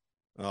them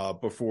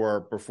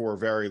before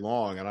very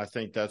long. And I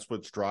think that's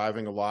what's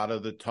driving a lot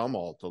of the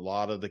tumult, a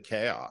lot of the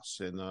chaos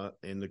in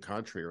the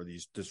country, or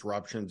these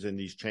disruptions and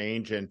these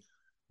change, and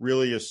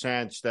really a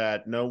sense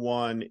that no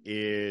one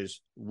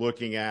is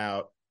looking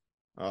out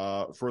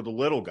for the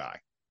little guy.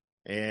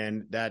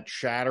 And that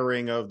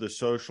shattering of the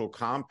social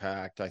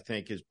compact, I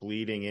think, is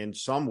bleeding in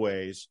some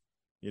ways,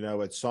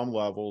 at some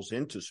levels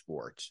into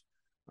sports.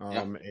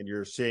 And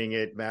you're seeing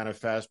it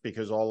manifest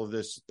because all of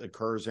this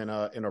occurs in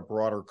a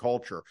broader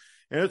culture.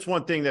 And it's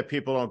one thing that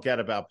people don't get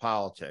about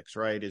politics,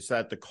 right? Is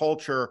that the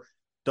culture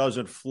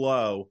doesn't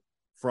flow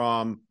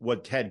from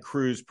what Ted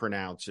Cruz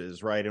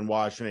pronounces, right, in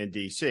Washington,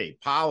 D.C.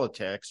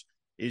 Politics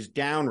is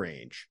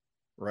downrange,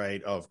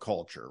 right, of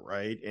culture,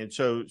 right? And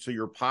so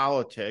your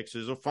politics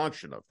is a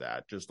function of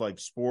that, just like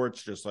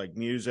sports, just like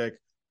music,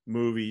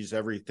 movies,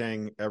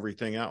 everything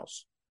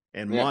else.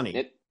 And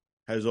money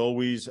has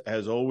always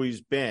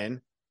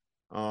been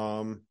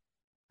the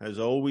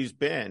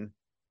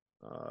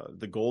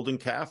golden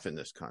calf in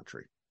this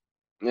country.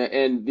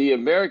 And the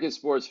American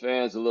sports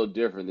fan is a little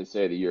different than,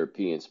 say, the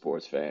European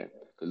sports fan.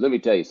 Because let me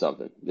tell you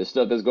something. This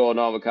stuff that's going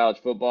on with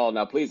college football.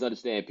 Now, please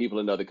understand, people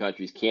in other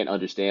countries can't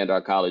understand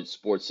our college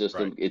sports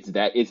system. Right.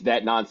 It's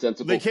that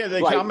nonsensical. They can't.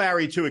 I'm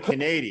married to a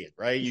Canadian,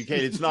 right? You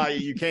can't. It's not.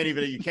 You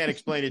can't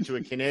explain it to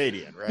a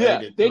Canadian, right?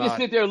 Yeah, they just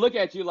sit there and look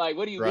at you like,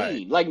 what do you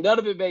mean? Like, none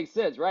of it makes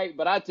sense, right?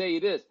 But I tell you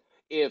this: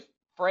 if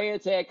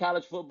France had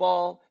college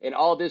football and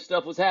all this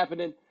stuff was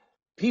happening,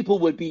 people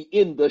would be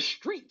in the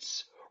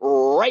streets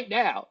right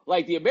now.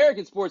 Like, the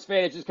American sports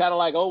fan is just kind of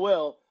like, oh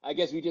well, I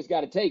guess we just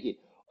got to take it.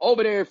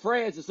 Over there in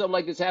France, if something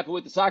like this happened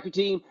with the soccer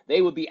team,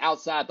 they would be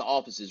outside the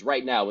offices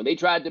right now. When they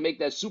tried to make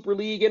that Super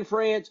League in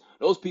France,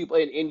 those people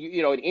in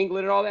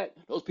England and all that,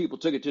 those people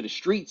took it to the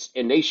streets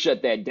and they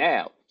shut that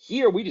down.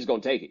 Here, we just gonna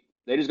take it.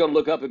 They're just gonna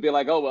look up and be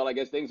like, oh well, I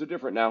guess things are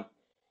different now.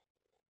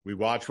 We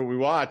watch what we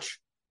watch.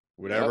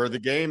 Yep. whatever the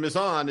game is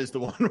on is the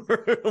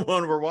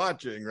one we're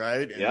watching,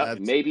 right? And Yep. that's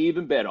Maybe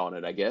even bet on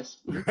it, I guess.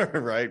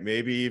 right.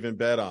 Maybe even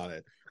bet on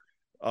it.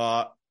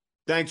 Uh,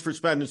 thanks for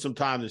spending some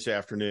time this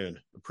afternoon.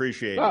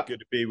 Appreciate it. Ah, Good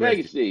to be thank you, with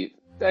you. Steve.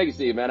 Thank you,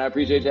 Steve, man. I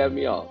appreciate you having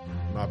me on.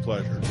 My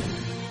pleasure.